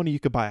for enough money you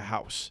could buy a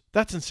house.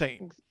 That's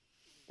insane.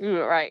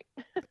 Right.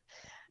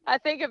 I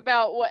think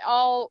about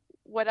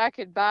what I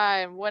could buy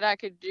and what I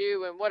could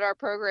do and what our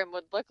program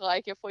would look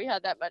like if we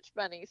had that much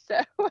money. So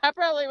I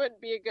probably wouldn't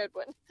be a good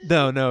one.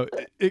 No.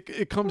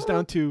 It comes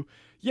down to,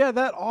 yeah,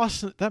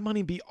 that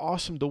money be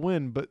awesome to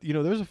win, but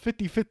there's a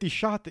 50-50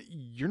 shot that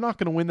you're not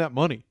going to win that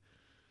money.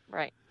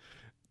 Right.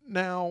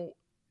 Now,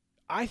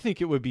 I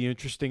think it would be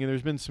interesting, and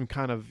there's been some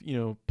kind of,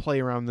 play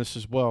around this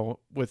as well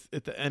with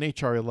at the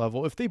NHRA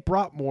level, if they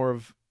brought more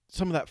of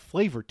some of that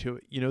flavor to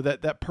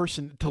it, that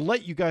person to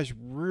let you guys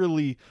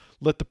really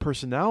let the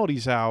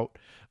personalities out.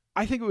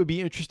 I think it would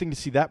be interesting to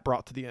see that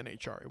brought to the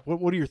NHRA.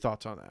 What are your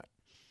thoughts on that?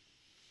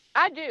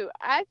 I do.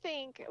 I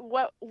think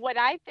what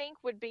I think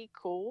would be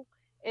cool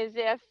is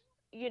if,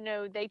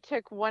 they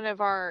took one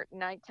of our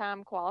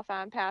nighttime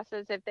qualifying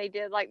passes, if they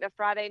did like the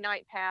Friday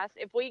night pass,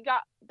 if we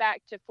got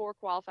back to 4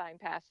 qualifying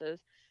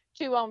passes,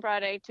 2 on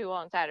Friday, 2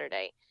 on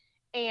Saturday,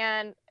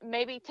 and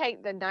maybe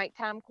take the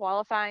nighttime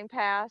qualifying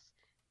pass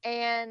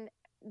and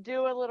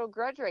do a little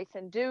grudge race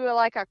and do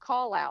like a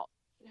call out.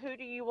 Who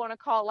do you want to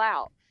call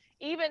out?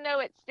 Even though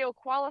it's still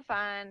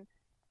qualifying,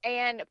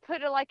 and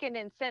put like an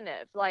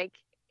incentive, like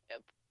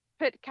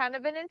put kind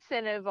of an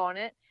incentive on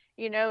it.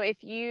 If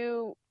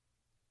you,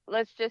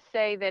 let's just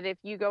say that if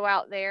you go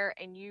out there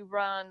and you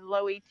run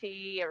low ET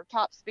or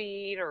top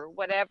speed or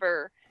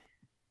whatever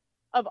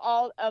of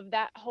all of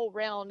that whole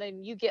round,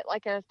 and you get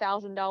like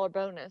 $1,000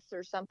 bonus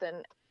or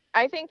something,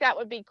 I think that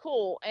would be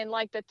cool. And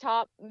like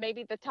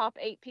maybe the top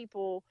 8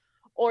 people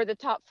or the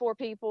top 4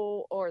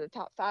 people or the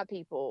top 5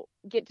 people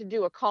get to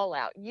do a call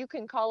out. You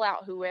can call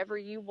out whoever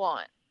you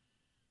want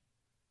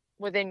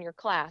within your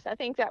class. I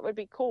think that would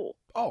be cool.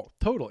 Oh,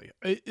 totally.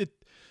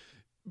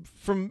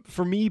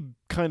 For me,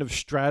 kind of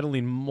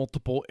straddling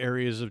multiple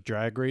areas of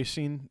drag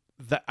racing,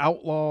 the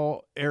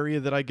outlaw area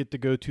that I get to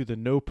go to, the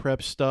no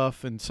prep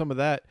stuff and some of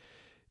that,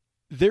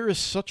 there is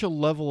such a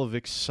level of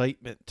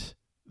excitement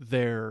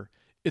there.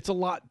 It's a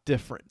lot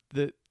different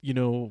that,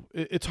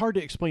 it's hard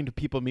to explain to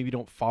people who maybe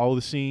don't follow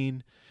the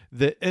scene.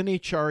 The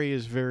NHRA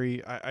is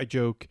very, I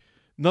joke,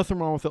 nothing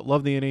wrong with it.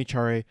 Love the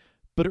NHRA,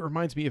 but it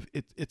reminds me of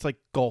it's like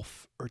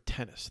golf or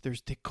tennis.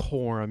 There's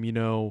decorum,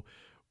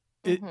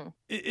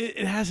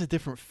 it has a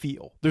different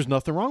feel. There's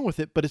nothing wrong with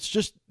it, but it's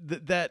just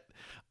that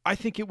I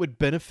think it would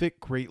benefit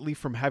greatly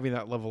from having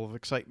that level of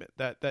excitement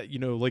that, like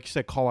you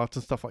said, call outs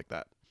and stuff like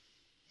that.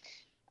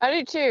 I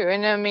do too.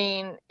 And I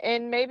mean,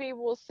 and maybe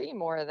we'll see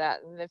more of that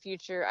in the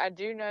future. I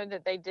do know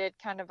that they did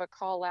kind of a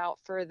call out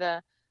for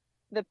the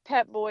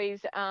Pep Boys,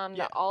 Yeah.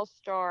 the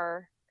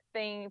All-Star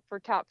thing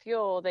for Top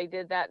Fuel. They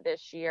did that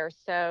this year.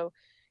 So,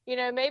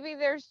 maybe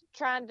there's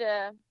trying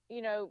to,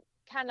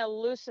 kind of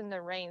loosen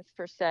the reins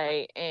per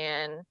se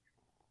and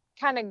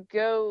kind of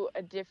go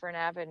a different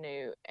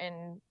avenue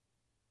and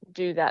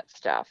do that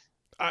stuff.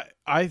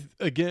 I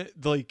again,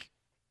 like,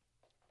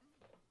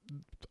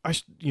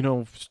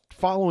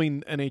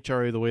 following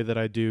NHRA the way that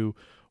I do,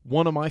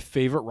 one of my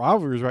favorite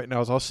rivalries right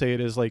now, as I'll say it,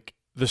 is like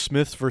the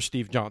Smiths versus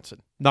Steve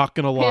Johnson. Not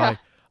gonna lie, Yeah.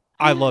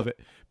 I love it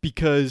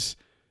because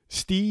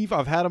Steve,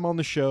 I've had him on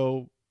the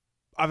show.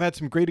 I've had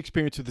some great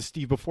experience with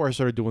Steve before I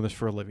started doing this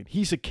for a living.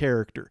 He's a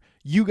character.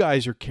 You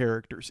guys are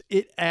characters.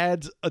 It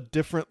adds a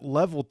different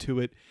level to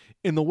it,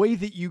 and the way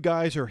that you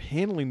guys are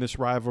handling this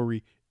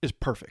rivalry is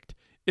perfect.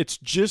 It's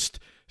just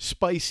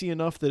spicy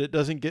enough that it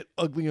doesn't get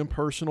ugly and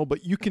personal,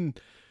 but you can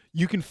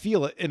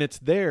feel it, and it's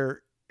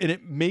there, and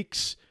it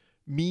makes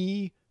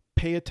me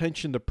pay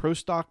attention to pro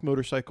stock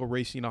motorcycle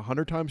racing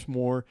 100 times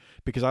more,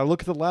 because I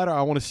look at the ladder,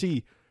 I want to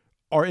see,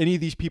 are any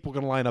of these people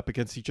going to line up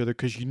against each other,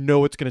 because it's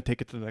going to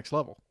take it to the next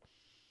level.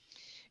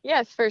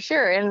 Yes, for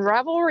sure. And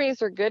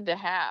rivalries are good to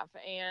have.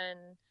 And,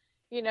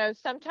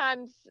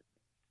 sometimes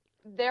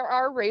there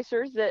are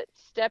racers that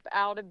step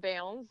out of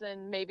bounds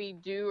and maybe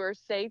do or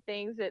say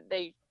things that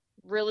they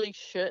really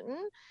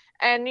shouldn't.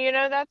 And,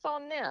 that's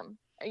on them.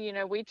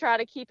 We try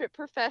to keep it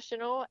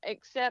professional,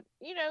 except,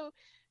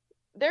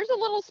 there's a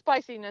little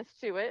spiciness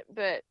to it,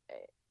 but,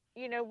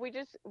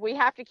 we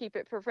have to keep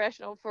it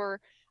professional for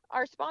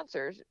our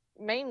sponsors,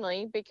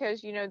 mainly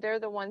because,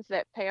 they're the ones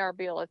that pay our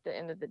bill at the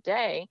end of the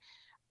day.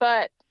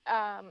 But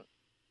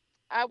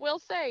I will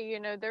say,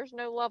 there's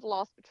no love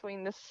lost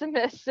between the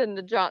Smiths and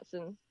the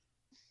Johnsons.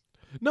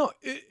 No,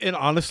 and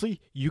honestly,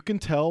 you can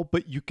tell,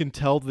 but you can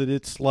tell that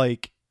it's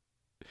like,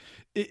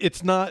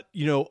 it's not,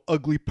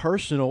 ugly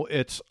personal.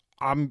 It's,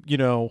 I'll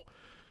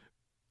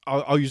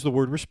use the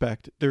word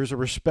respect. There's a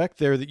respect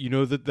there that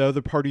that the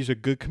other party's a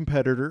good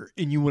competitor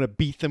and you want to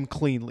beat them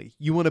cleanly.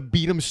 You want to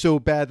beat them so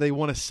bad they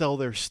want to sell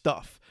their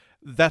stuff.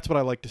 That's what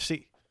I like to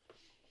see.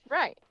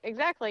 Right,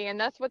 exactly. And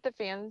that's what the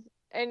fans,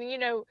 and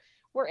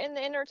we're in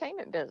the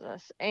entertainment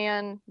business,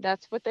 and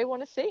that's what they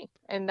want to see.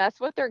 And that's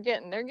what they're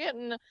getting. They're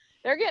getting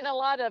a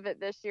lot of it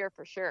this year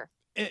for sure.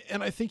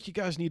 And I think you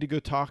guys need to go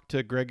talk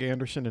to Greg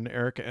Anderson and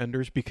Erica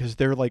Enders, because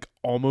they're like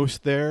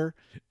almost there.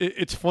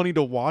 It's funny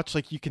to watch.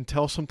 Like, you can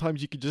tell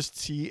sometimes you can just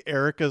see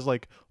Erica's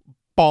like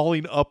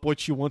balling up what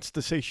she wants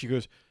to say. She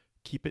goes,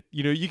 keep it.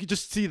 You can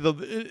just see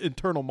the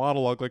internal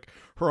monologue, like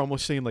her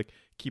almost saying like,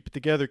 keep it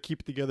together.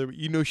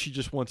 But she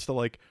just wants to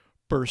like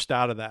burst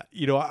out of that.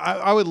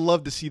 I would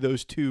love to see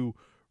those two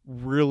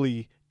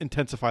really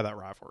intensify that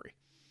rivalry.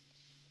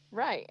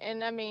 Right.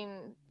 And I mean,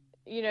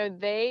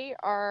 they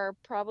are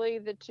probably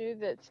the two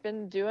that's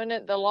been doing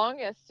it the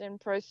longest in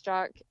pro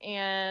stock,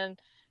 and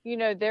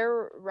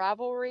their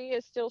rivalry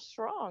is still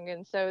strong,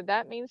 and so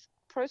that means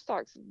pro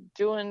stock's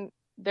doing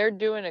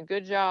a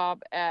good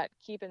job at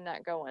keeping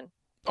that going.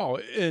 Oh,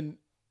 and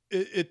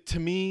it to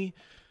me,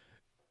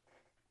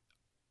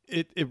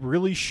 it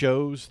really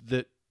shows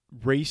that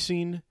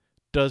racing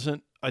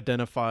doesn't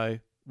identify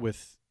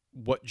with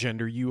what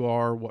gender you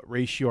are, what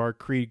race you are,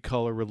 creed,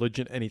 color,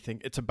 religion,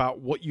 anything. It's about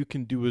what you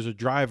can do as a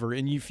driver.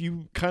 And if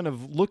you kind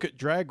of look at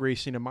drag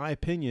racing, in my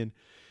opinion,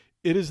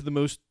 it is the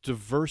most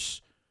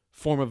diverse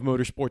form of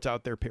motorsports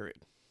out there,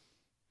 period.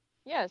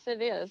 Yes,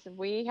 it is.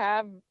 We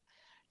have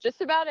just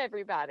about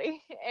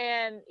everybody.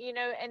 And,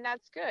 and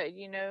that's good.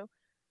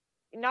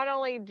 Not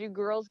only do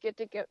girls get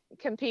to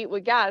compete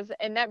with guys,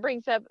 and that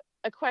brings up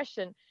a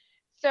question.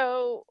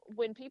 So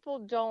when people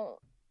don't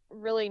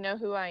really know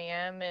who I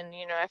am, and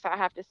if I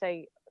have to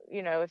say,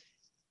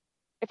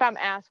 if I'm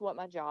asked what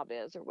my job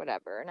is or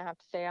whatever, and I have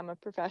to say I'm a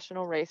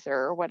professional racer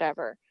or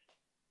whatever,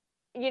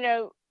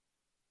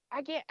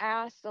 I get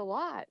asked a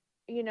lot,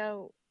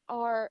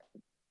 are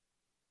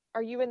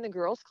you in the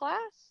girls class?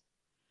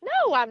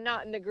 No, I'm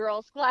not in the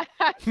girls class.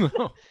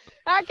 No.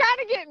 I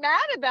kind of get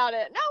mad about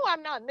it. No,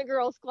 I'm not in the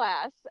girls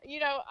class.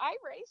 I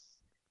race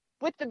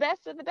with the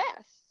best of the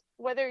best,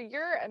 whether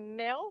you're a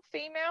male,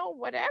 female,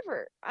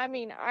 whatever. I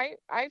mean, I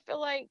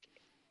feel like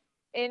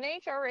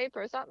NHRA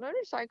Pro Stock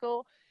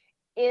Motorcycle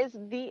is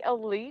the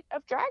elite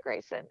of drag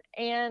racing,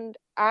 and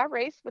I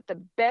race with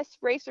the best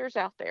racers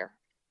out there.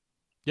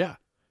 Yeah.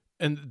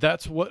 And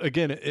that's what,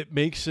 again, it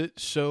makes it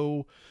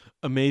so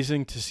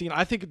amazing to see. And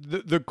I think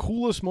the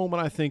coolest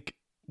moment, I think,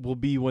 will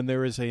be when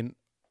there is an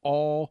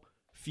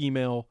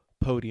all-female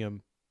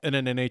podium in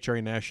an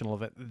NHRA national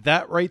event.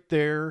 That right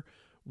there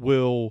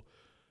will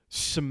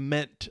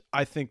cement,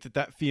 I think,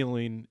 that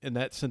feeling and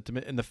that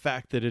sentiment and the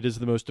fact that it is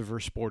the most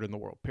diverse sport in the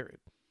world, period.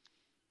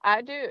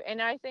 I do,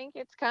 and I think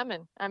it's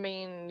coming. I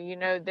mean,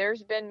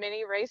 there's been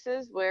many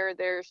races where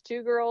there's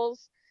two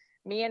girls.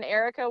 Me and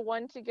Erica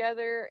won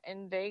together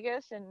in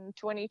Vegas in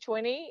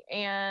 2020,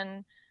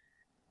 and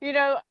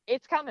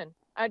it's coming.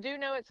 I do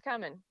know it's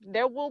coming.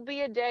 There will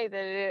be a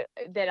day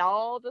that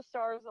all the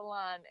stars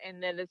align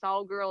and that it's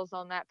all girls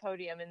on that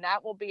podium, and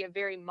that will be a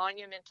very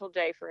monumental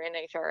day for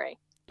NHRA.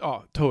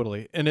 Oh,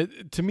 totally.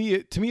 And to me,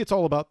 it's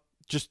all about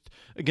just,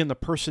 again, the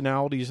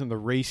personalities and the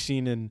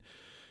racing, and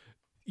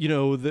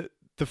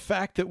the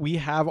fact that we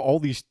have all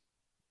these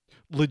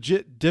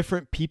legit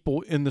different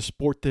people in the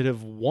sport that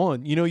have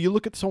won. You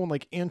look at someone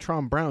like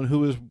Antron Brown,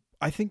 who is,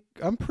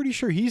 I'm pretty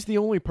sure he's the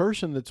only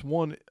person that's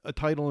won a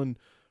title in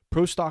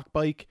pro stock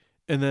bike,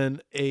 and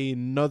then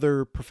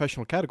another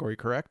professional category,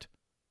 correct?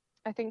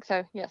 I think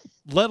so. Yes.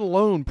 Let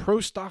alone pro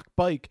stock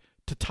bike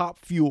to top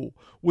fuel,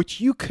 which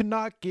you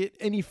cannot get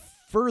any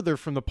further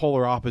from the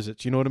polar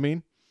opposites. You know what I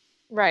mean?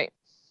 Right.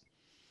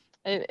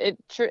 It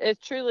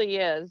truly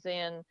is.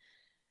 And,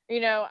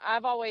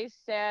 I've always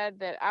said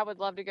that I would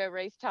love to go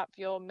race top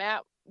fuel.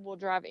 Matt will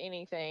drive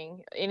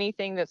anything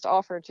that's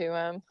offered to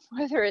him,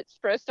 whether it's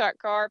pro stock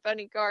car,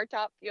 funny car,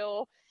 top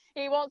fuel.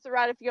 He wants to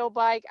ride a fuel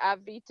bike.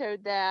 I've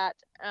vetoed that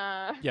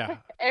Yeah.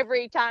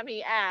 every time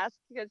he asks,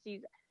 because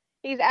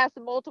he's asked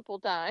multiple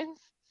times.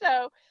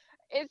 So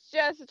it's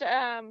just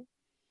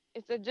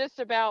just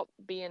about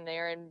being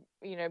there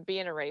and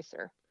being a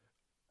racer.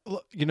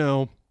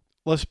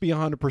 Let's be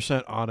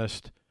 100%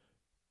 honest.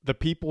 The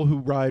people who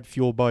ride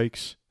fuel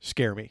bikes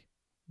scare me.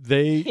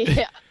 They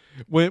Yeah.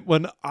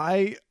 when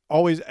I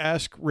always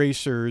ask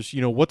racers,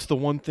 what's the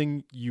one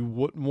thing you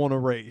wouldn't want to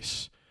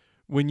race?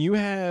 When you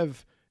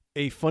have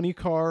a funny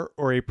car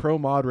or a pro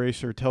mod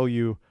racer tell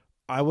you,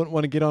 I wouldn't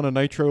want to get on a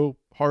nitro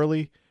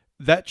Harley,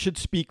 that should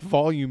speak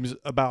volumes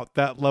about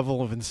that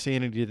level of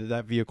insanity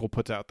that vehicle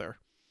puts out there.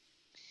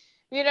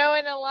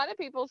 And a lot of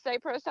people say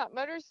Pro Stock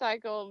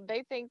Motorcycle,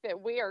 they think that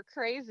we are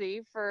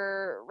crazy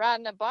for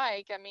riding a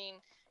bike. I mean,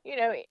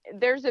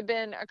 there's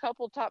been a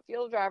couple top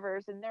fuel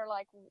drivers, and they're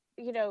like,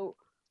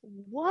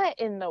 what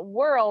in the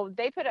world?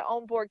 They put an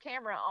onboard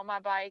camera on my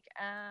bike.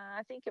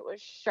 I think it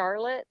was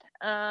Charlotte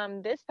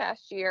this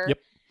past year. Yep.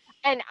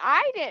 And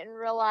I didn't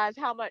realize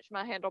how much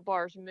my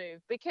handlebars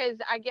move, because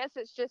I guess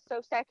it's just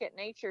so second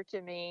nature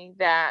to me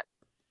that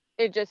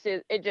it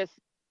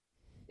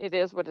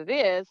is what it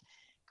is.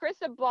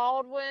 Krista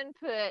Baldwin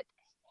put,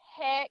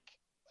 heck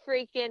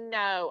freaking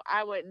no,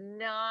 I would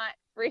not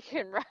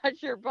freaking ride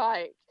your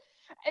bike.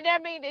 And I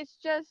mean, it's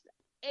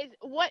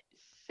what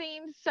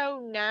seems so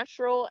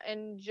natural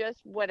and just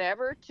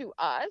whatever to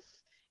us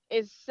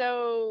is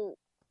so,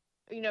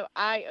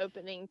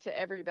 eye-opening to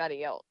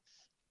everybody else.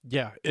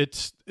 Yeah,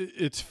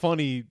 it's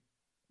funny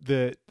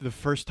that the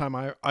first time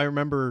I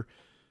remember,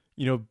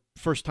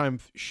 first time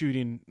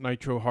shooting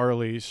nitro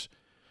Harleys,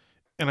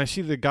 and I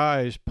see the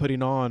guys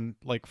putting on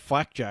like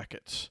flak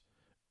jackets,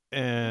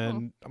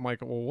 and I'm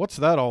like, well, what's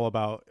that all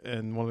about?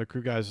 And one of the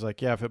crew guys is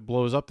like, yeah, if it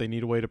blows up, they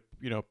need a way to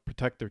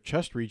protect their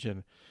chest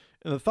region.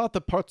 And the thought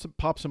that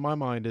pops in my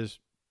mind is,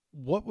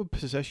 what would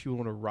possess you to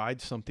want to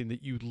ride something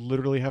that you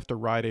literally have to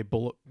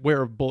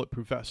wear a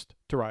bulletproof vest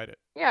to ride it?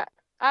 Yeah,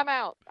 I'm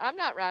out. I'm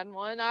not riding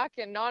one. I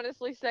can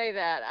honestly say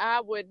that.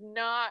 I would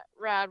not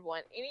ride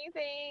one.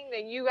 Anything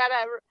that you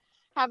gotta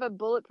have a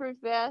bulletproof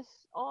vest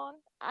on,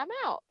 I'm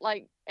out.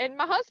 Like, and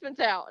my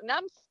husband's out, and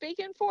I'm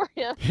speaking for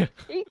him. Yeah.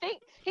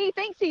 He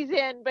thinks he's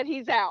in, but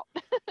he's out.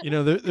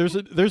 There's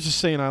a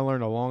saying I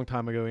learned a long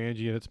time ago,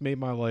 Angie, and it's made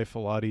my life a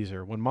lot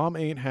easier. When mom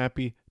ain't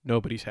happy,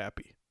 nobody's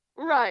happy.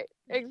 Right,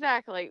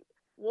 exactly.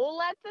 We'll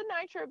let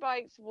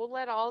we'll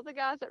let all the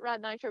guys that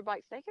ride nitro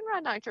bikes, they can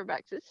ride nitro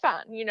bikes. It's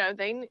fine.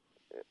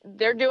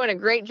 They're doing a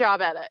great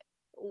job at it.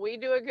 We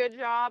do a good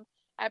job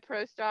at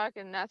Pro Stock,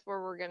 and that's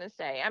where we're going to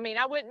stay. I mean,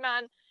 I wouldn't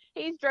mind.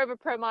 He's drove a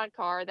pro mod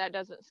car. That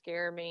doesn't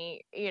scare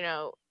me.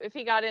 If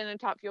he got in a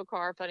top fuel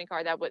car, funny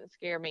car, that wouldn't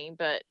scare me.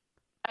 But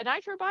a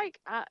nitro bike,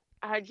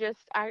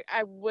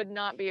 I would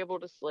not be able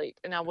to sleep,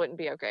 and I wouldn't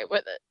be okay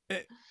with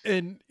it.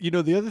 And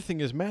the other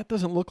thing is, Matt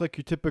doesn't look like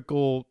your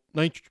typical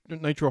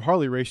nitro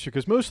Harley racer,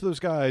 because most of those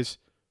guys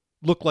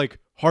look like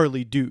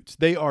Harley dudes.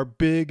 They are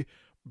big,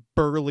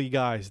 burly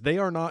guys. They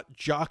are not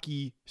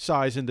jockey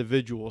size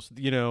individuals.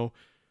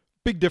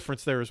 Big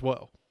difference there as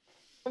well.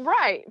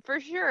 Right, for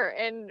sure.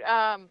 And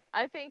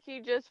I think he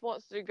just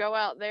wants to go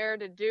out there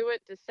to do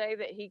it, to say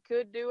that he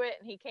could do it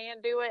and he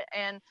can do it.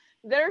 And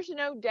there's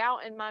no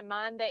doubt in my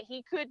mind that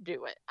he could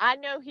do it. I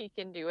know he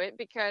can do it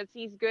because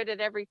he's good at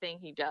everything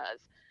he does.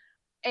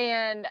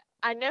 And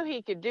I know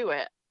he could do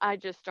it. I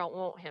just don't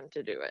want him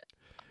to do it.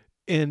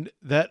 And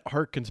that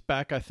harkens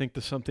back, I think,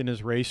 to something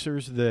as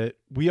racers, that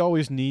we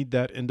always need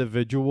that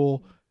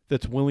individual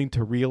that's willing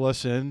to reel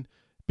us in,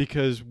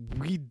 because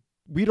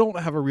we don't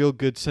have a real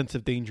good sense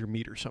of danger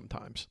meter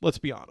sometimes. Let's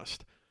be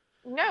honest.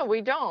 No,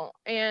 we don't.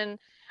 And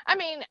I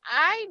mean,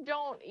 I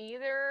don't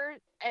either.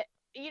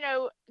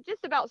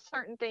 Just about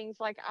certain things,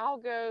 like I'll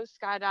go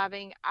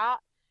skydiving.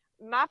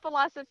 My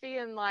philosophy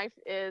in life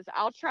is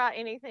I'll try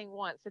anything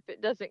once. If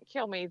it doesn't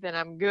kill me, then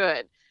I'm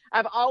good.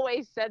 I've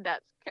always said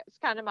that's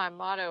kind of my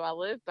motto I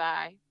live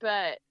by.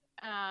 But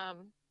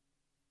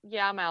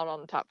yeah, I'm out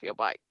on the top fuel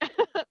bike.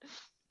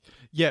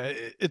 Yeah,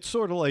 it's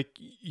sort of like,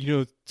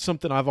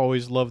 something I've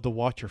always loved to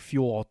watch are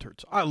fuel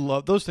altereds. I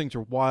love those things.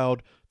 Are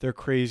wild. They're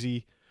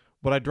crazy.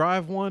 But I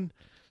drive one.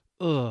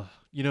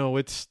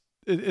 It's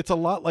a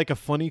lot like a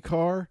funny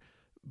car,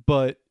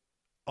 but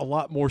a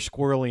lot more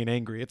squirrely and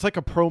angry. It's like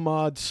a pro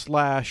mod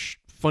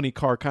 / funny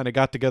car kind of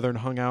got together and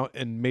hung out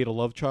and made a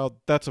love child.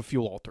 That's a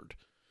fuel altered.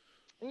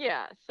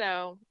 Yeah.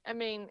 So, I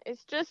mean,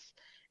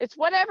 it's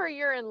whatever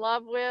you're in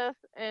love with.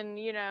 And,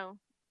 you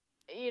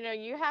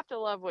have to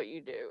love what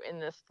you do in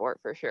this sport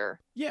for sure.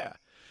 Yeah.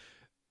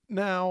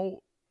 Now,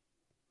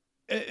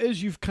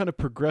 as you've kind of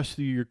progressed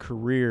through your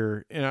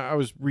career, and I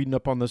was reading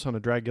up on this on a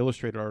Drag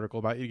Illustrated article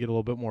about you to get a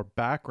little bit more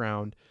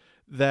background,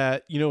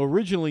 that,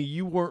 originally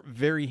you weren't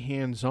very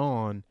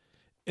hands-on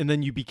and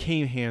then you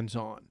became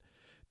hands-on.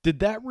 Did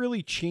that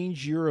really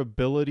change your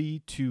ability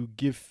to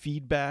give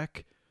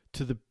feedback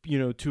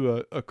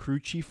to a crew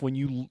chief when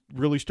you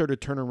really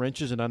started turning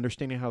wrenches and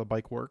understanding how the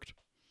bike worked?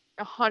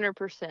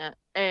 100%.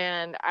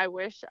 And I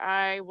wish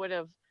I would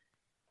have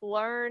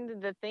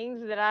learned the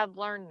things that I've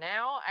learned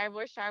now. I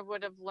wish I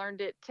would have learned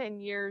it 10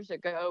 years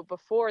ago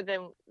before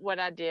than what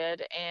I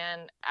did,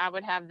 and I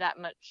would have that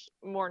much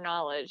more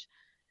knowledge.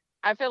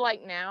 I feel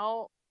like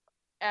now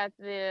at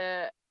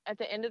the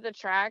end of the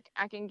track,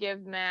 I can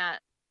give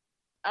Matt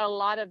a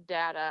lot of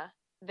data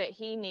that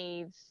he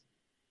needs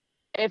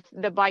if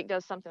the bike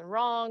does something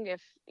wrong,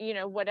 if,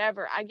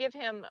 whatever. I give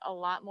him a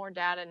lot more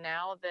data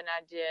now than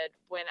I did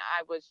when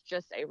I was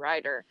just a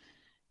rider.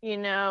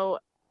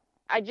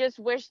 I just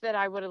wish that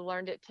I would have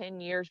learned it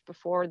 10 years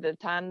before the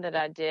time that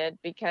I did,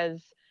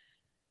 because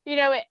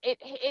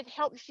it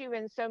helps you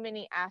in so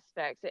many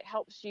aspects. It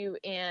helps you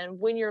in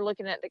when you're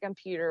looking at the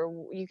computer,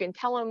 you can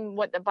tell him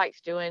what the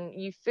bike's doing,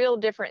 you feel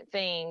different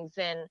things,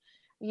 and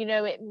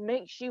it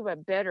makes you a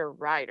better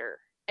rider,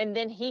 and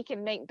then he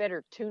can make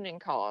better tuning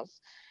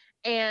calls.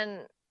 And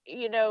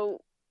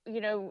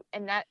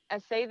and that I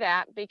say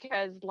that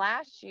because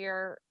last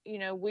year,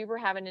 we were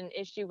having an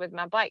issue with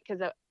my bike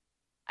because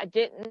I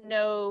didn't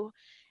know.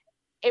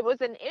 It was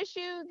an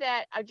issue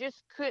that I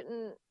just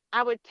couldn't.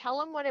 I would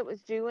tell him what it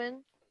was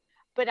doing,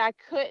 but I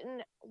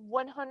couldn't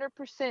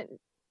 100%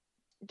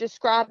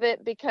 describe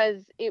it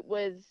because it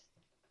was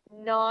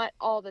not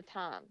all the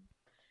time.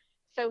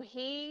 So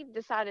he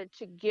decided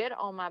to get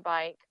on my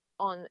bike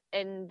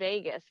in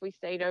Vegas. We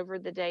stayed over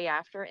the day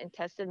after and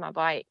tested my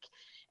bike.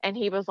 And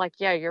he was like,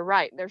 "Yeah, you're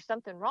right. There's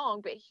something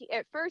wrong." But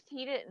at first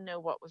he didn't know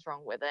what was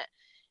wrong with it.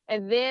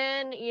 And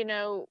then,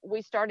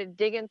 we started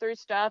digging through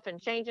stuff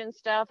and changing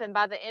stuff. And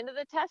by the end of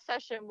the test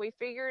session, we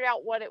figured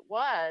out what it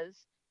was.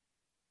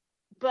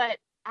 But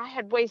I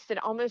had wasted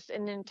almost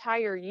an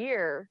entire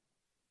year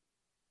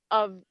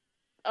of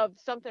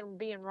something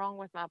being wrong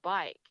with my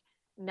bike.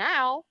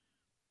 Now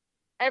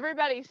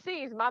everybody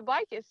sees my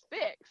bike is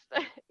fixed,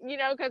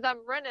 because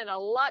I'm running a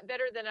lot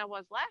better than I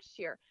was last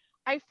year.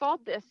 I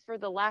fought this for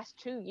the last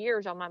 2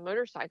 years on my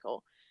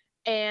motorcycle,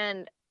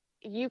 and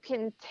you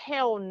can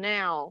tell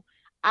now.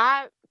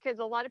 Because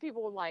a lot of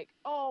people were like,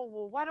 "Oh,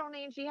 well, why don't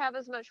Angie have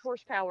as much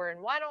horsepower?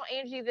 And why don't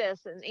Angie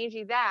this and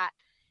Angie that?"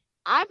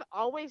 I've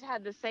always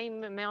had the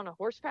same amount of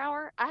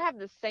horsepower. I have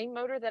the same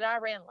motor that I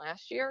ran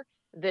last year,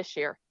 this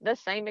year, the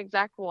same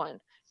exact one.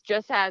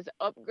 Just has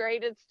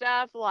upgraded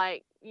stuff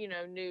like,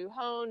 new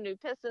hone, new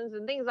pistons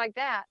and things like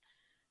that.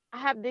 I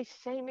have the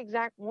same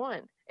exact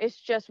one. It's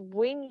just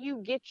when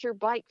you get your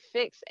bike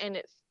fixed and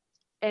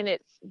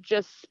it's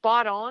just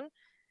spot on,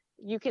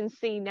 you can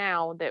see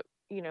now that,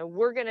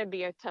 we're going to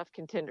be a tough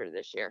contender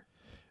this year.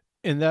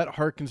 And that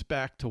harkens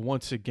back to,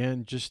 once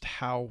again, just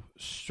how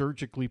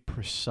surgically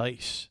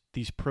precise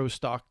these pro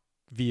stock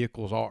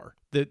vehicles are.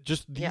 That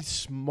just the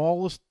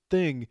smallest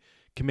thing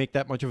can make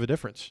that much of a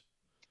difference.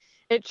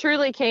 It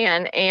truly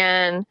can.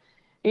 And,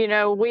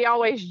 we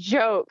always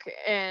joke,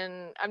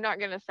 and I'm not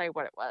going to say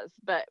what it was,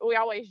 but we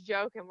always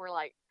joke and we're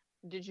like,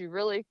 "Did you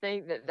really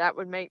think that that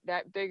would make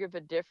that big of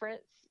a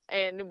difference?"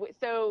 And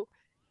so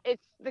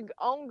it's the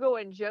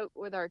ongoing joke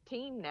with our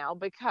team now,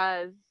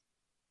 because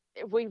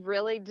we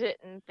really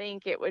didn't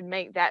think it would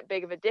make that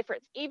big of a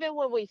difference. Even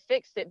when we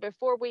fixed it,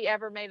 before we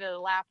ever made a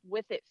lap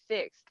with it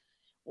fixed,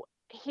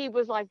 he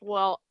was like,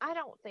 "Well, I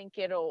don't think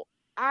it'll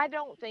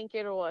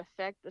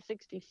affect the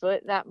 60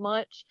 foot that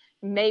much.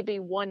 Maybe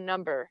one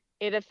number."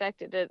 It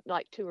affected it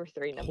like 2 or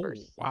 3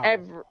 numbers. Oh,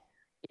 wow.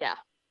 Yeah.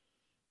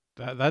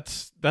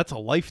 That's a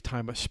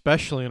lifetime,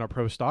 especially in a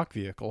pro stock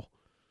vehicle.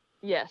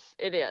 Yes,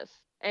 it is.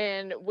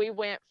 And we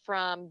went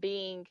from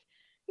being,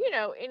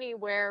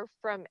 anywhere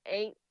from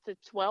 8th to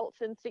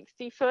 12th in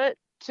 60 foot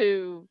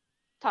to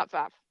top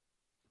 5.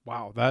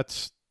 Wow,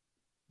 that's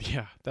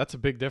a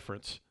big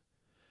difference.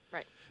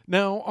 Right.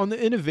 Now, on the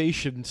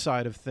innovation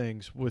side of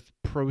things with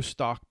pro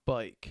stock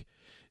bike,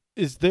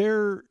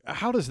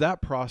 how does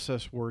that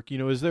process work?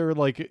 Is there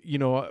like,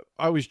 I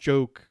always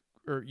joke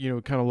or,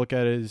 kind of look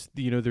at it as,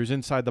 there's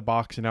inside the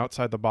box and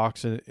outside the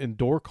box in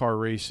door car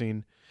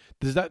racing.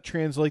 Does that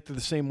translate to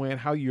the same way in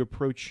how you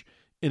approach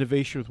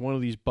innovation with one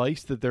of these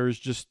bikes, that there's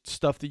just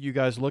stuff that you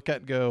guys look at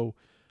and go,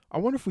 "I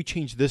wonder if we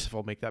change this, if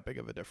it'll make that big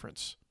of a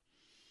difference"?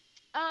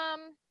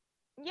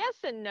 Yes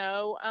and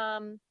no.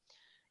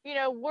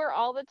 We're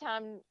all the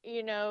time,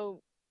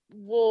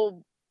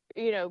 we'll,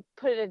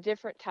 put a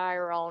different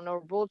tire on, or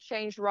we'll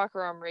change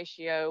rocker arm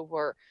ratio,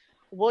 or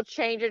we'll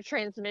change a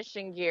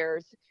transmission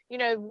gears.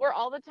 We're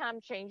all the time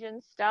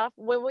changing stuff.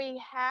 When we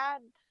had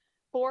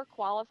 4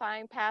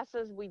 qualifying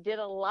passes, we did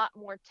a lot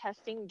more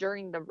testing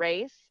during the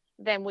race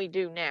than we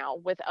do now,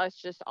 with us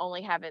just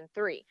only having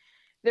 3.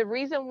 The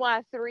reason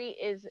why 3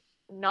 is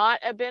not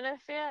a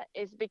benefit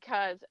is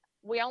because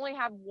we only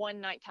have one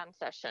nighttime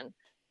session,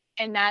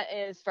 and that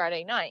is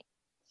Friday night.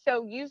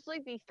 So usually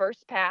the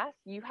first pass,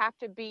 you have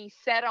to be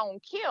set on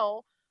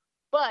kill,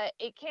 but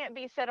it can't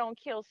be set on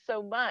kill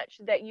so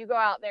much that you go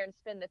out there and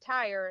spin the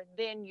tire,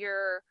 then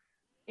you're,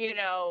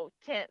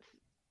 10th,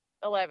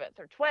 11th,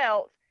 or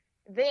 12th.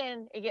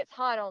 Then it gets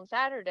hot on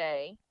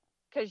Saturday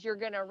because you're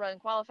going to run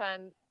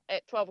qualifying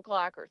at 12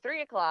 o'clock or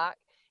 3 o'clock.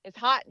 It's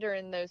hot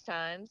during those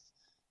times.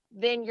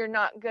 Then you're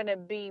not going to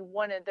be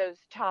one of those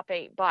top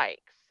 8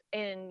 bikes.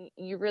 And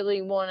you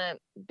really want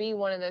to be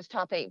one of those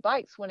top 8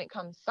 bikes when it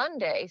comes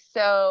Sunday.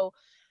 So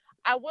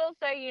I will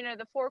say,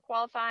 the 4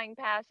 qualifying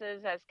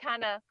passes has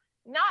kind of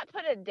not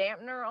put a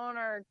dampener on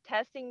our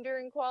testing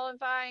during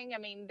qualifying. I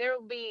mean, there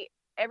will be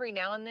every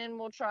now and then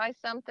we'll try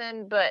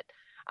something, but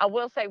I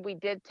will say we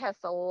did test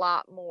a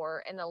lot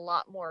more and a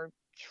lot more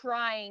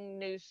trying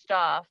new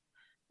stuff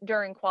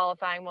during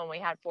qualifying when we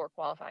had 4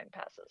 qualifying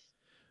passes.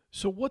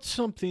 So what's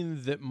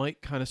something that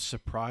might kind of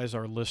surprise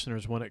our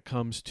listeners when it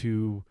comes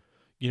to,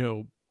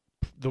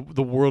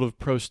 the world of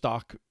pro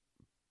stock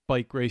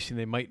bike racing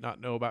they might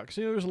not know about? Because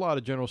there's a lot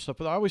of general stuff,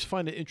 but I always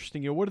find it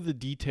interesting. What are the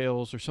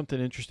details or something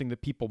interesting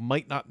that people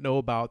might not know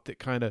about that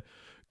kind of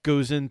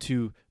goes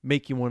into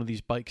making one of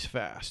these bikes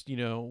fast?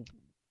 Is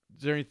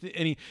there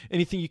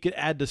anything you could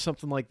add to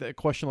something like that? A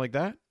question like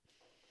that?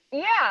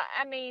 Yeah,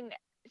 I mean,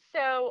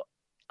 so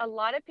a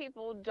lot of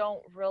people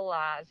don't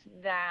realize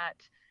that,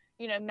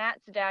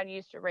 Matt's dad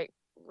used to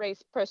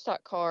race pro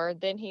stock car,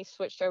 then he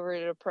switched over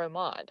to pro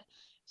mod.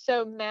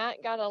 So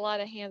Matt got a lot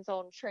of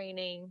hands-on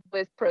training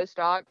with pro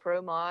stock,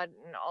 pro mod,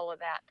 and all of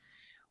that.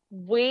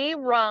 We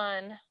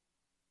run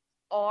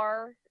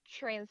our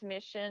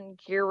transmission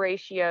gear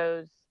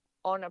ratios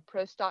on a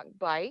pro stock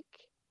bike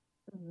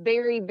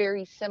very,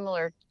 very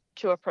similar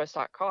to a pro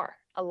stock car.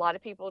 A lot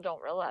of people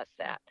don't realize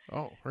that.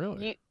 Oh,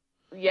 really?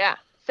 Yeah.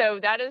 So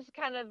that is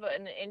kind of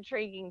an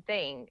intriguing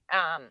thing.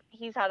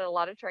 He's had a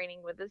lot of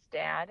training with his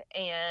dad,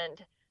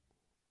 and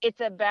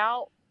it's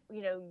about,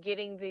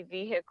 getting the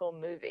vehicle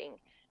moving.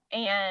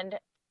 And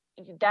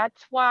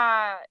that's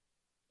why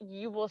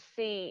you will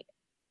see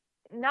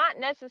not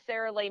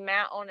necessarily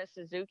Matt on a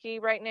Suzuki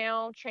right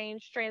now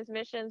change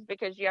transmissions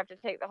because you have to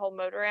take the whole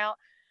motor out.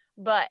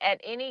 But at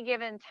any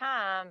given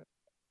time,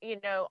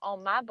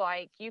 on my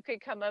bike, you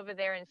could come over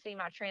there and see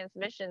my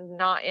transmissions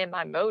not in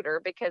my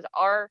motor because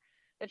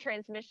the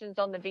transmissions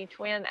on the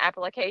V-twin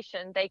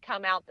application, they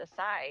come out the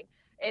side.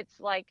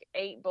 It's like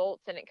 8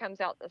 bolts and it comes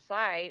out the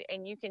side,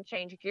 and you can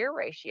change gear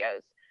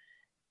ratios.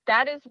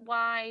 That is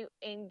why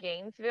in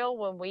Gainesville,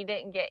 when we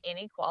didn't get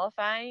any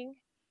qualifying,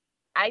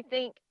 I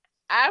think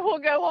I will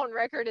go on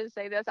record and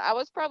say this. I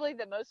was probably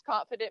the most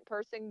confident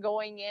person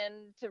going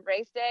into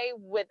race day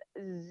with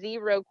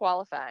 0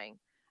 qualifying.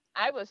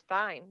 I was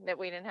fine that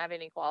we didn't have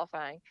any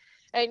qualifying.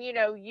 And,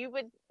 you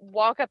would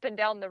walk up and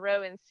down the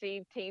row and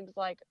see teams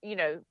like,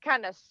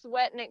 kind of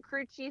sweating it,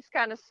 crew chiefs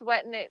kind of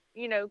sweating it,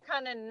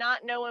 kind of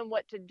not knowing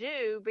what to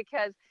do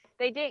because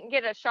they didn't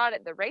get a shot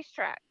at the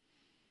racetrack.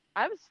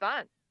 I was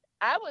fine.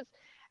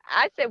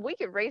 I said we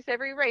could race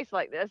every race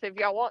like this if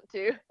y'all want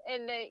to.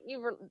 And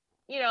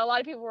a lot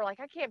of people were like,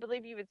 I can't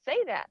believe you would say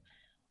that.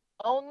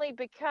 Only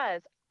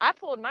because I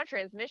pulled my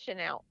transmission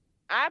out.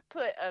 I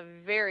put a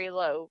very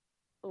low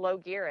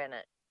gear in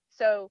it.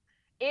 So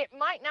it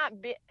might not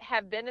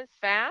have been as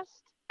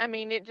fast. I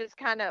mean, it just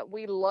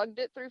we lugged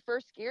it through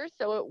first gear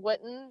so it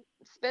wouldn't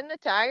spin the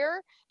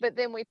tire, but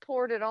then we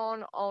poured it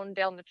on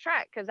down the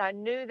track because I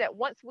knew that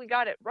once we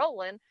got it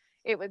rolling,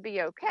 it would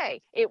be okay.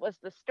 It was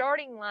the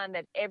starting line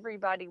that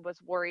everybody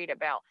was worried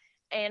about.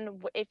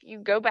 And if you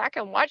go back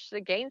and watch the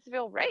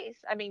Gainesville race,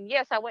 I mean,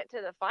 yes, I went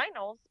to the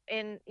finals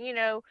and,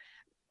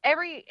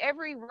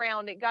 every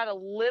round it got a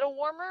little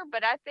warmer,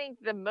 but I think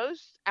the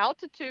most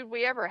altitude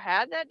we ever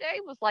had that day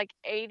was like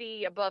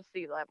 80 above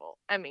sea level.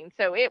 I mean,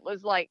 so it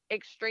was like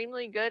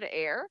extremely good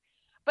air,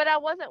 but I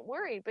wasn't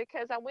worried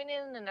because I went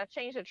in and I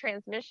changed the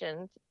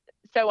transmissions.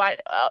 So I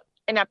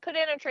put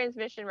in a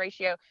transmission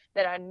ratio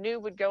that I knew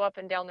would go up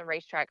and down the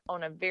racetrack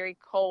on a very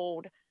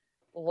cold,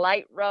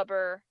 light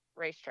rubber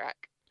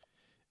racetrack.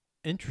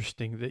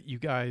 Interesting that you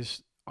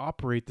guys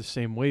operate the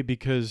same way,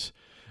 because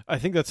I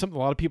think that's something a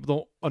lot of people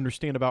don't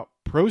understand about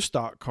pro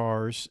stock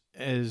cars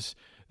is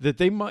that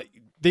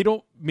they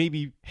don't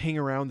maybe hang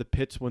around the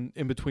pits when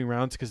in between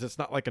rounds because it's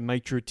not like a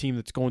nitro team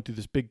that's going through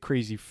this big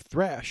crazy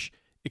thrash,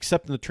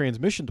 except in the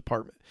transmission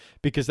department,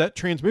 because that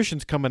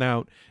transmission's coming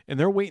out and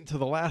they're waiting to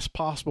the last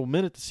possible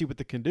minute to see what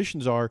the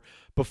conditions are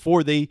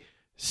before they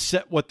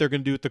set what they're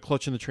going to do with the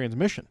clutch and the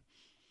transmission.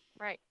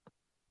 Right.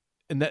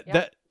 And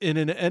that in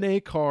an NA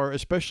car,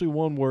 especially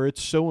one where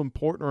it's so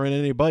important, or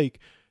an NA bike,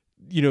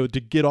 to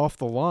get off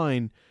the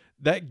line,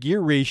 that gear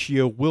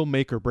ratio will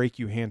make or break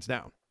you, hands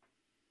down.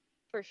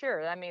 For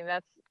sure. I mean,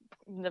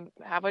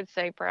 I would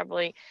say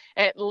probably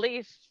at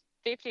least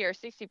 50 or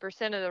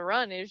 60% of the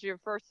run is your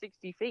first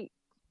 60 feet.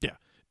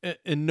 Yeah.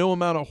 And no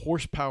amount of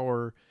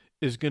horsepower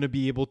is going to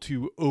be able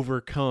to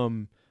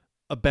overcome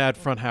a bad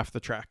front half of the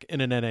track in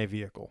an NA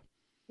vehicle.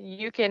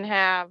 You can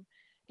have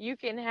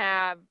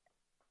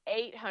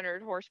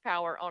 800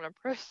 horsepower on a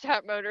pro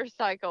stock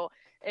motorcycle.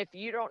 If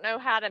you don't know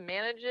how to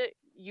manage it,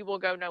 you will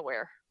go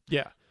nowhere.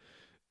 Yeah.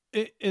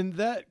 And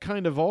that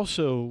kind of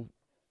also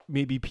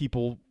maybe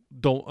people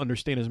don't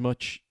understand as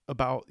much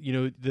about,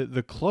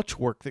 the clutch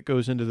work that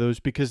goes into those,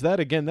 because that,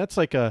 again, that's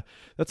like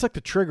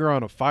the trigger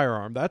on a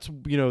firearm. That's,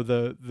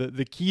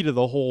 the key to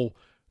the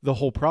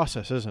whole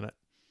process, isn't it?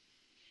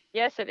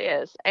 Yes, it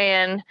is.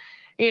 And,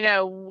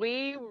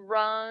 we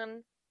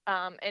run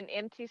an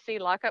MTC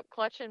lockup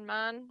clutch in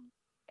mine.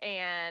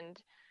 And,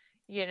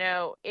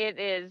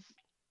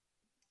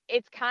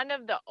 it's kind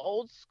of the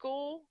old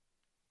school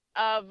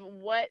of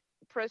what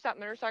Pro Stock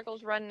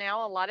motorcycles run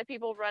now. A lot of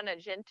people run a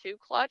Gen 2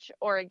 clutch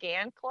or a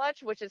GAN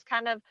clutch, which is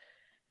kind of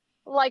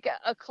like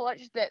a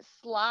clutch that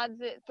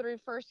slides it through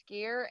first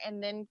gear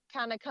and then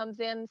kind of comes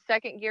in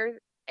second gear.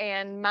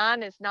 And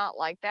mine is not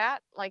like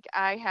that. Like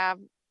I have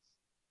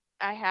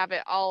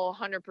it all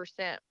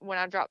 100% when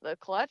I drop the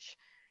clutch.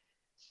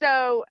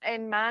 So,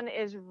 and mine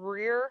is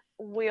rear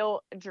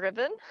wheel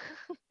driven.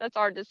 That's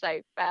hard to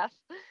say fast,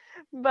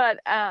 but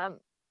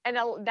and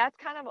that's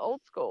kind of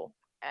old school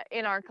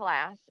in our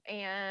class.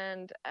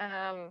 And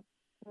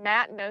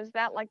Matt knows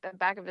that like the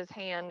back of his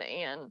hand.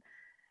 And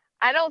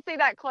I don't see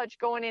that clutch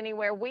going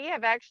anywhere. We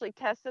have actually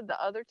tested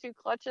the other two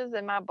clutches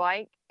in my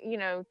bike,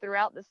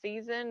 throughout the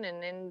season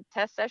and in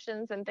test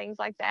sessions and things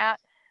like that.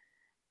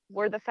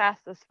 We're the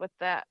fastest with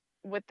that,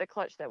 with the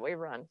clutch that we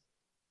run.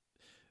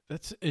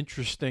 That's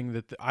interesting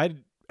that I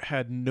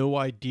had no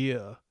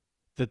idea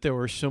that there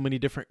were so many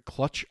different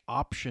clutch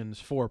options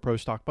for a pro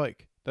stock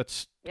bike.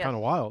 That's Yes. kind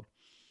of wild.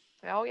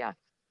 Oh yeah.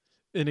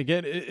 And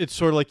again, it's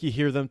sort of like you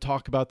hear them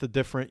talk about the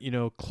different,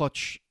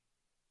 clutch,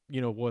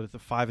 what the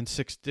 5 and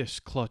 6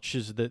 disc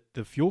clutches that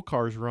the fuel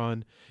cars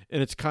run.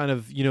 And it's kind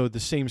of, the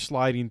same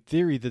sliding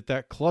theory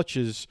that clutch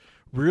is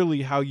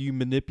really how you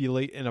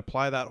manipulate and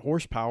apply that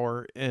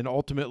horsepower. And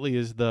ultimately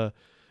is the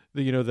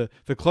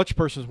clutch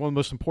person is one of the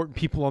most important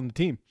people on the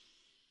team.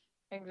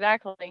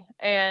 Exactly.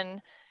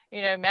 And,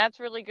 Matt's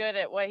really good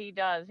at what he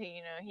does.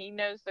 He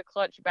knows the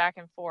clutch back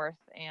and forth.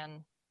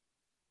 And,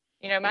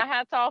 my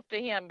hat's off to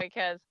him,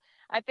 because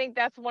I think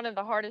that's one of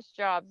the hardest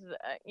jobs.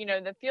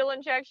 The fuel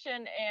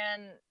injection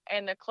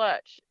and the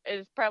clutch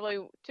is probably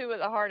two of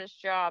the hardest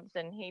jobs,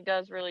 and he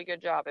does really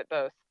good job at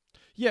both.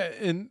 Yeah,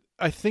 and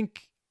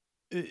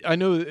I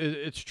know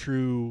it's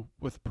true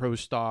with pro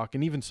stock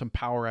and even some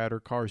power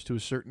adder cars to a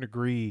certain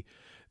degree,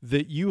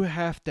 that you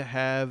have to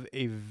have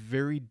a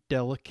very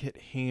delicate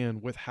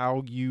hand with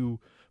how you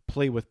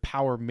play with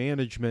power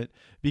management,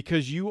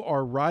 because you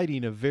are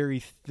riding a very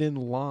thin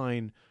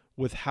line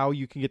with how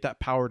you can get that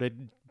power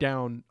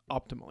down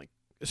optimally,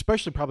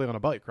 especially probably on a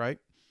bike, right?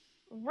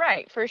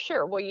 Right, for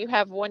sure. Well, you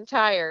have one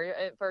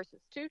tire versus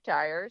two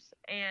tires,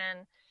 and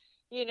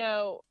you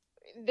know,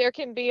 there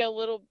can be a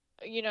little,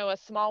 a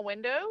small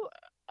window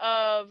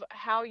of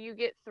how you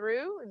get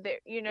through there,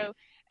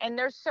 and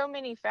there's so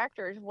many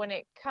factors when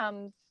it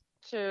comes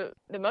to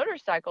the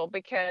motorcycle,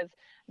 because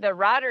the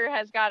rider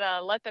has got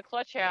to let the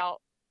clutch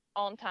out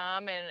on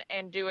time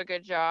and do a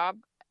good job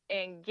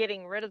and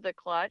getting rid of the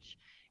clutch.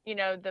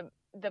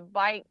 The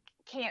bike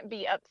can't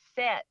be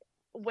upset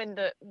when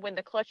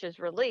the clutch is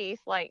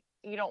released. Like,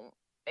 you don't,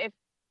 if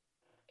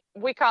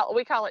we call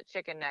it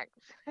chicken necks.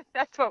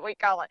 That's what we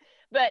call it.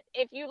 But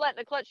if you let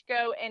the clutch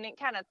go and it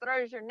kind of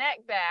throws your neck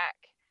back,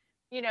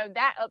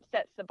 that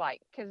upsets the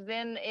bike, because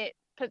then it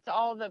puts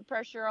all the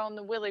pressure on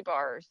the wheelie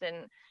bars,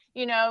 and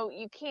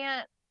you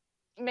can't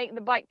make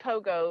the bike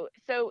pogo.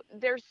 So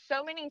there's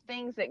so many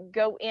things that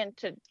go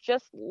into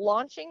just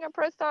launching a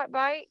pro stock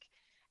bike,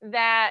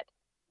 that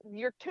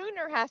your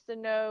tuner has to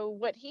know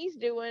what he's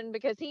doing,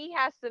 because he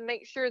has to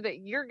make sure that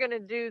you're going to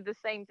do the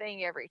same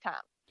thing every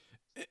time.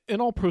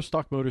 And all pro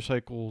stock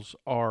motorcycles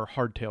are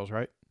hardtails,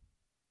 right?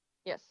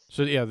 Yes.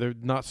 So yeah, they're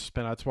not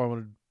suspended. That's why I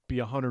wanted to be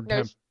No,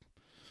 110.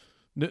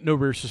 No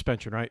rear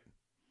suspension, right?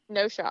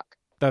 no shock.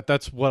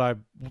 That's what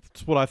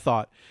I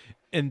thought.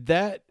 And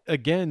that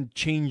again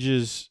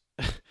changes.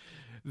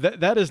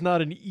 That is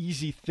not an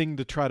easy thing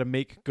to try to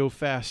make go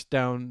fast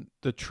down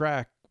the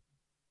track,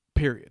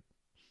 period.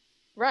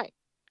 Right.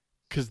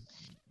 Because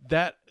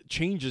that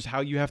changes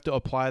how you have to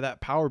apply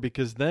that power,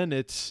 because then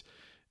it's,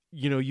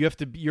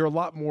 you're a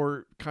lot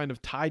more kind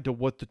of tied to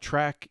what the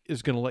track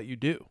is going to let you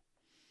do.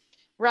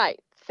 Right.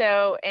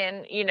 So,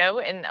 and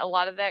a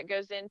lot of that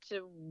goes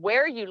into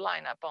where you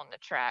line up on the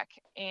track.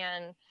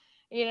 And,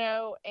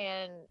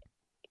 and,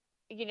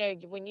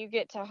 when you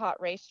get to hot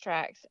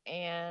racetracks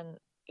and,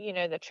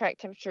 the track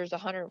temperature is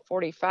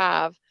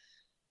 145,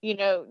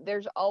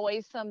 there's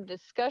always some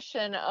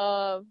discussion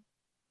of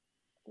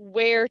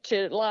where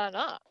to line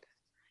up,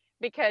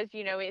 because,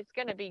 it's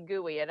going to be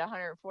gooey at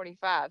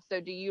 145. So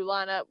do you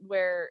line up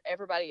where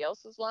everybody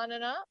else is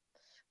lining up,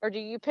 or do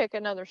you pick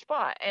another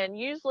spot? And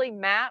usually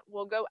Matt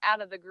will go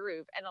out of the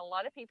groove. And a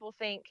lot of people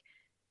think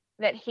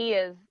that he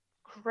is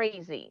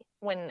crazy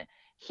when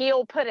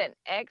he'll put an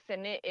X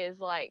and it is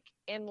like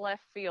in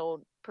left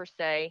field per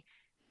se,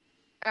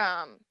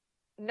 um,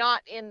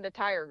 not in the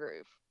tire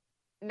groove,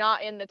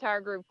 not in the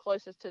tire groove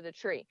closest to the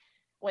tree.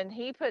 When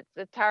he puts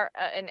the tire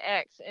an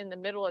X in the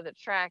middle of the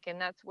track, and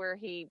that's where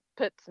he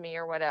puts me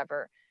or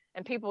whatever,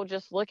 and people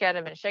just look at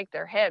him and shake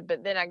their head.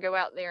 But then I go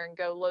out there and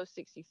go low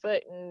 60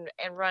 foot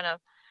and run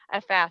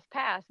a fast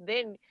pass.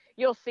 Then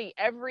you'll see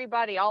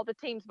everybody, all the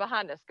teams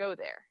behind us go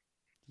there.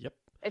 Yep.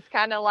 It's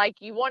kind of like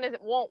you want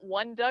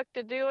one duck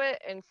to do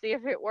it and see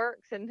if it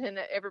works, and then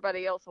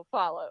everybody else will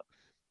follow.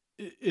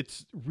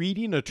 It's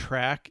reading a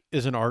track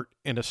is an art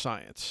and a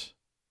science.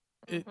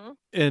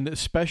 And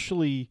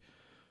especially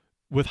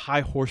with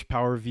high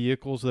horsepower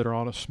vehicles that are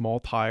on a small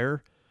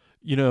tire,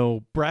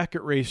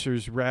 bracket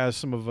racers razz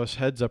some of us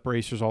heads up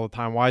racers all the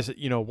time. Why is it,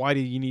 why do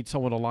you need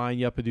someone to line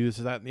you up and do this,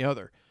 that, and the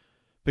other?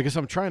 Because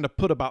I'm trying to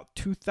put about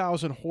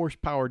 2,000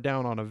 horsepower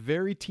down on a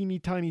very teeny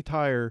tiny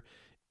tire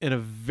in a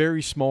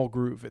very small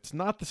groove. It's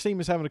not the same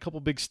as having a couple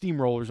big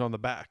steamrollers on the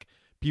back.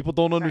 People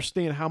don't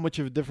understand how much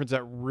of a difference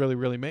that really,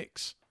 really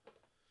makes.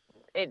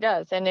 It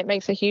does, and it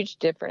makes a huge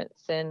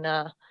difference. And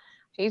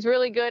he's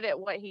really good at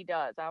what he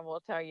does. I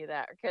will tell you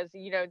that, because,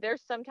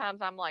 there's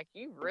sometimes I'm like,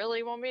 you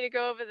really want me to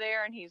go over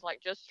there? And he's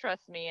like, just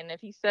trust me. And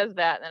if he says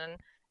that, then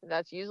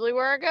that's usually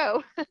where I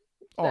go.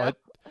 So.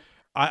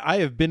 I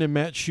have been in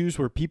Matt's shoes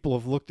where people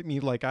have looked at me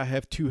like I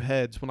have two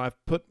heads when I've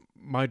put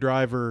my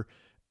driver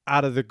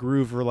out of the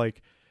groove, or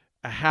like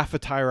a half a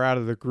tire out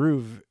of the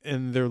groove,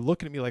 and they're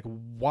looking at me like,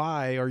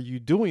 why are you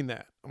doing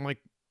that? I'm like,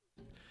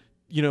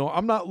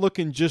 I'm not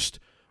looking just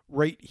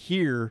right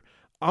here.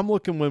 I'm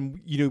looking when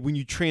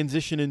you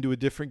transition into a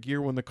different gear,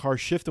 when the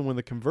car's shifting, when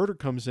the converter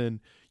comes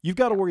in. You've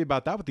got to worry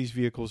about that with these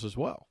vehicles as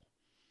well.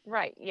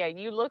 Right. Yeah,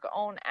 you look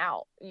on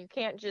out. You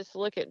can't just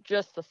look at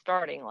just the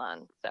starting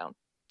line. So.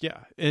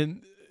 Yeah,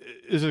 and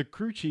as a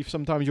crew chief,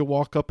 sometimes you'll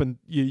walk up and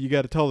you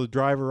got to tell the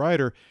driver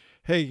rider,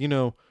 hey,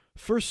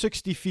 first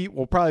 60 feet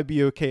will probably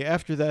be okay.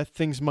 After that,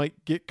 things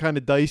might get kind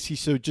of dicey,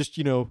 so just,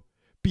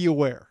 be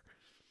aware.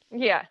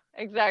 Yeah,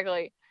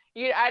 exactly.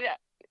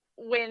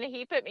 When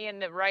he put me in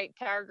the right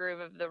tire groove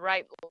of the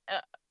right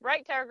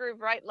tire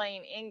groove, right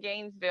lane in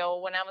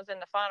Gainesville, when I was in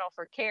the final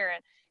for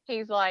Karen,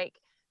 he's like,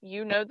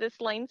 this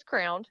lane's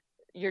crowned.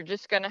 You're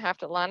just going to have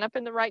to line up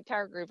in the right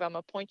tire groove. I'm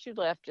going to point you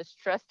left. Just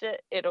trust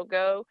it. It'll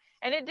go.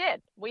 And it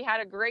did. We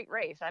had a great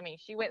race. I mean,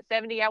 she went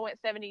 70, I went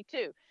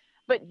 72.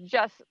 But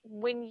just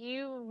when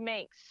you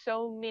make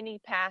so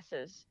many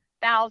passes,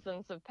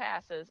 thousands of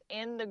passes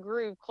in the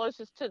groove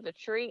closest to the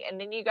tree,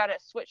 and then you got to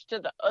switch to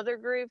the other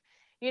groove,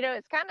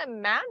 it's kind of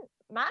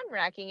mind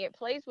racking. It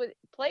plays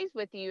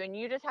with you, and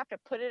you just have to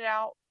put it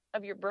out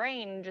of your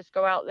brain and just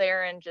go out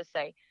there and just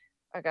say,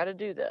 I got to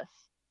do this.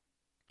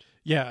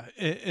 Yeah,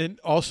 and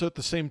also at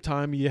the same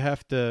time, you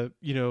have to,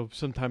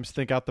 sometimes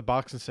think out the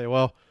box and say,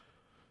 well,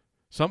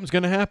 something's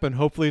going to happen.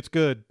 Hopefully it's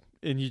good.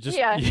 And you just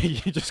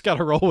you just got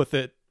to roll with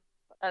it.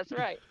 That's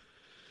right.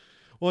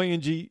 Well,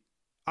 Angie,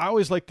 I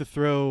always like to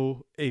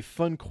throw a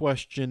fun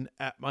question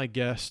at my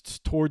guests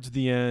towards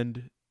the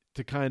end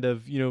to kind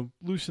of,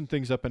 loosen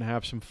things up and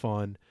have some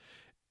fun.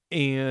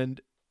 And,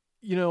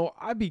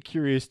 I'd be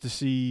curious to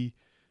see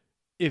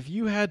if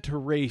you had to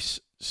race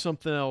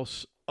something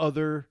else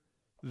other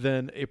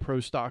than a pro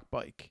stock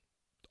bike,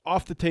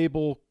 off the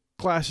table,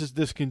 classes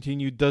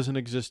discontinued, doesn't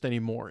exist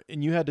anymore,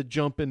 and you had to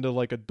jump into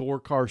like a door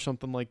car or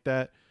something like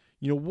that,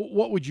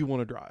 what would you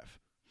want to drive?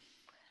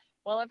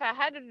 Well,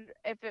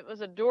 if it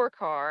was a door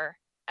car,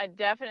 I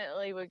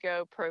definitely would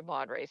go pro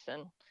mod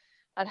racing.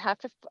 I'd have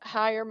to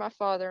hire my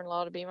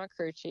father-in-law to be my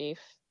crew chief,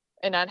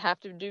 and I'd have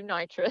to do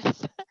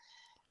nitrous.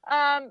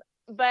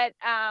 But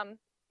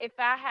if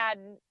I had,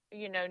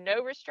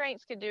 no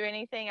restraints, could do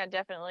anything, I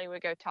definitely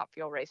would go top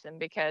fuel racing,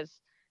 because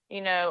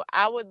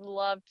I would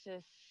love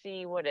to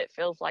see what it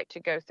feels like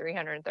to go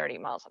 330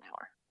 miles an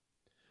hour.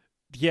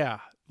 Yeah,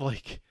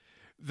 like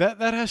that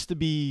has to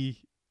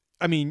be,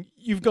 I mean,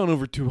 you've gone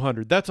over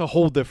 200. That's a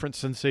whole different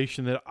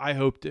sensation that I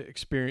hope to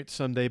experience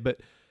someday, but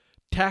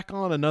tack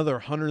on another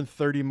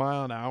 130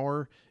 mile an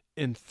hour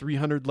in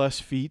 300 less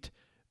feet,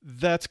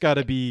 that's got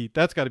to be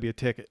a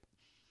ticket.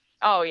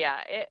 Oh yeah,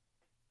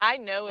 I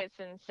know it's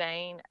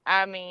insane.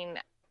 I mean,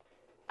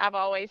 I've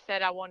always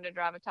said I wanted to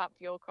drive a top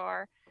fuel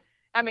car.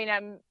 I mean,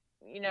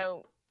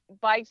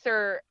 bikes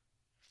are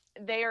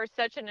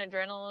such an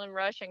adrenaline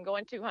rush, and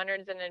going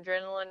 200 is an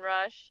adrenaline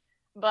rush.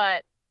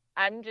 But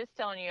I'm just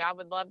telling you, I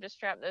would love to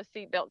strap those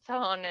seatbelts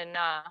on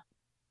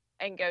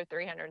and go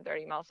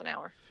 330 miles an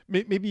hour.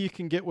 Maybe you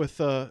can get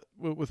with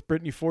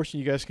Brittany Force,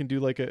 and you guys can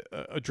do like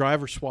a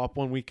driver swap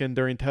one weekend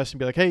during test and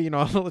be like, hey,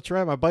 I'll let you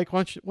ride my bike.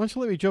 Why don't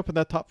you let me jump in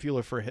that top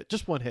fueler for a hit?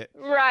 Just one hit.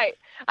 Right.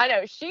 I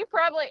know. She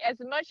probably, as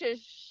much as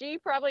she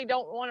probably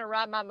don't want to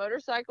ride my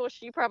motorcycle,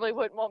 she probably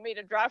wouldn't want me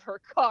to drive her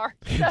car.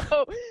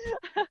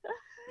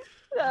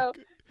 So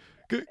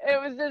Good.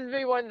 It would just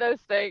be one of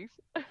those things.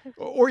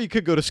 Or you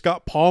could go to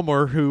Scott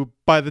Palmer, who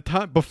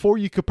before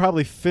you could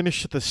probably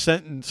finish the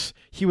sentence,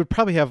 he would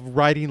probably have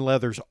riding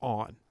leathers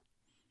on.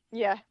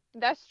 Yeah,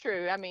 that's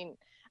true. I mean,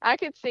 I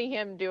could see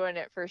him doing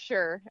it for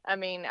sure. I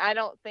mean, I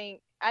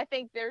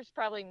think there's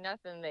probably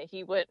nothing that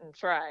he wouldn't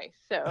try.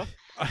 So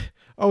I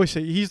always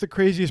say he's the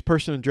craziest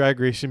person in drag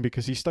racing,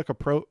 because he stuck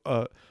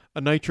a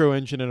nitro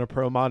engine in a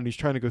pro mod, and he's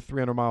trying to go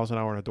 300 miles an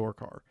hour in a door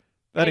car.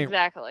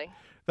 Exactly.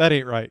 That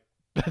ain't right.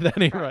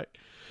 That ain't right.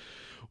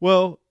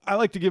 Well, I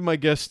like to give my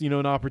guests,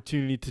 an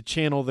opportunity to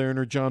channel their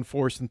inner John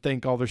Force and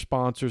thank all their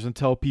sponsors and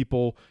tell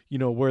people,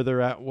 where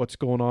they're at, what's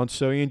going on.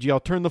 So, Angie, I'll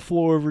turn the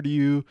floor over to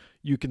you.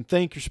 You can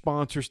thank your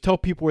sponsors, tell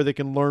people where they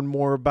can learn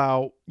more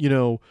about,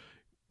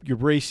 your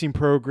racing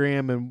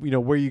program and,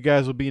 where you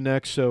guys will be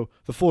next. So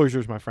the floor is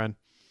yours, my friend.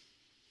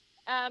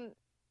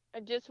 I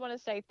just want to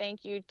say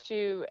thank you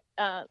to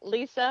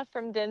Lisa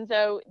from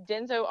Denso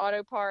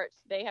Auto Parts.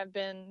 They have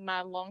been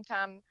my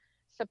longtime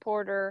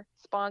supporter,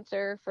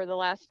 sponsor for the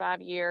last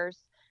 5 years.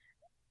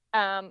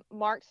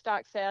 Mark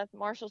Stockseth,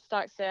 Marshall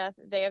Stockseth,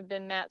 they have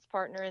been Matt's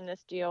partner in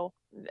this deal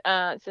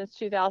since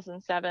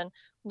 2007.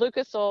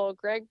 Lucas Oil,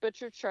 Greg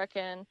Butcher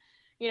Truckin',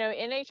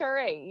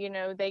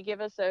 NHRA, they give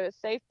us a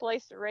safe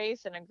place to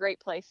race and a great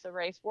place to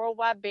race.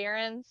 Worldwide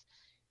Barons,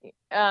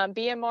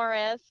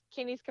 BMRS,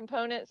 Kenny's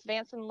Components,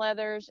 Vanson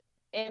Leathers,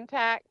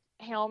 Impact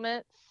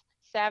Helmets,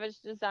 Savage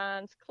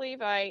Designs,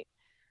 Clevite,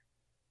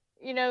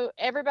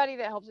 everybody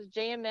that helps us,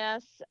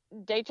 JMS,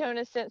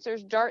 Daytona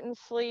Sensors, Darton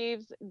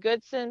Sleeves,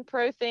 Goodson,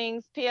 Pro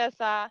Things,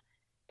 PSI.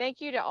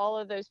 Thank you to all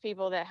of those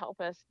people that help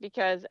us,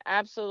 because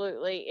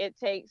absolutely it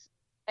takes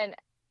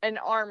an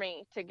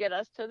army to get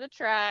us to the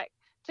track,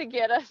 to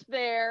get us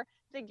there,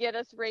 to get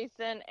us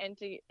racing, and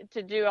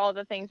to do all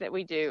the things that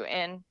we do.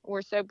 And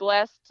we're so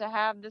blessed to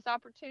have this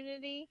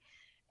opportunity.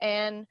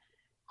 And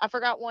I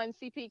forgot one,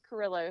 CP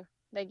Carrillo.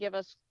 They give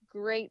us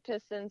great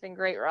pistons and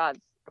great rods,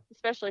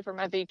 especially for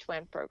my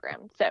V-twin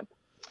program. So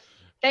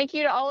thank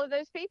you to all of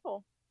those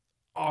people.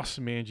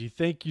 Awesome, Angie.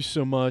 Thank you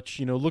so much.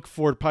 Look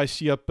forward to probably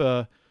see up.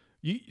 Are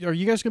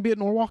you guys going to be at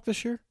Norwalk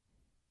this year?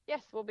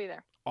 Yes, we'll be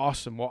there.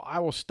 Awesome. Well, I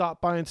will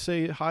stop by and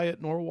say hi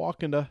at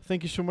Norwalk, and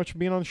thank you so much for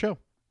being on the show.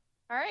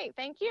 All right.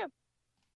 Thank you.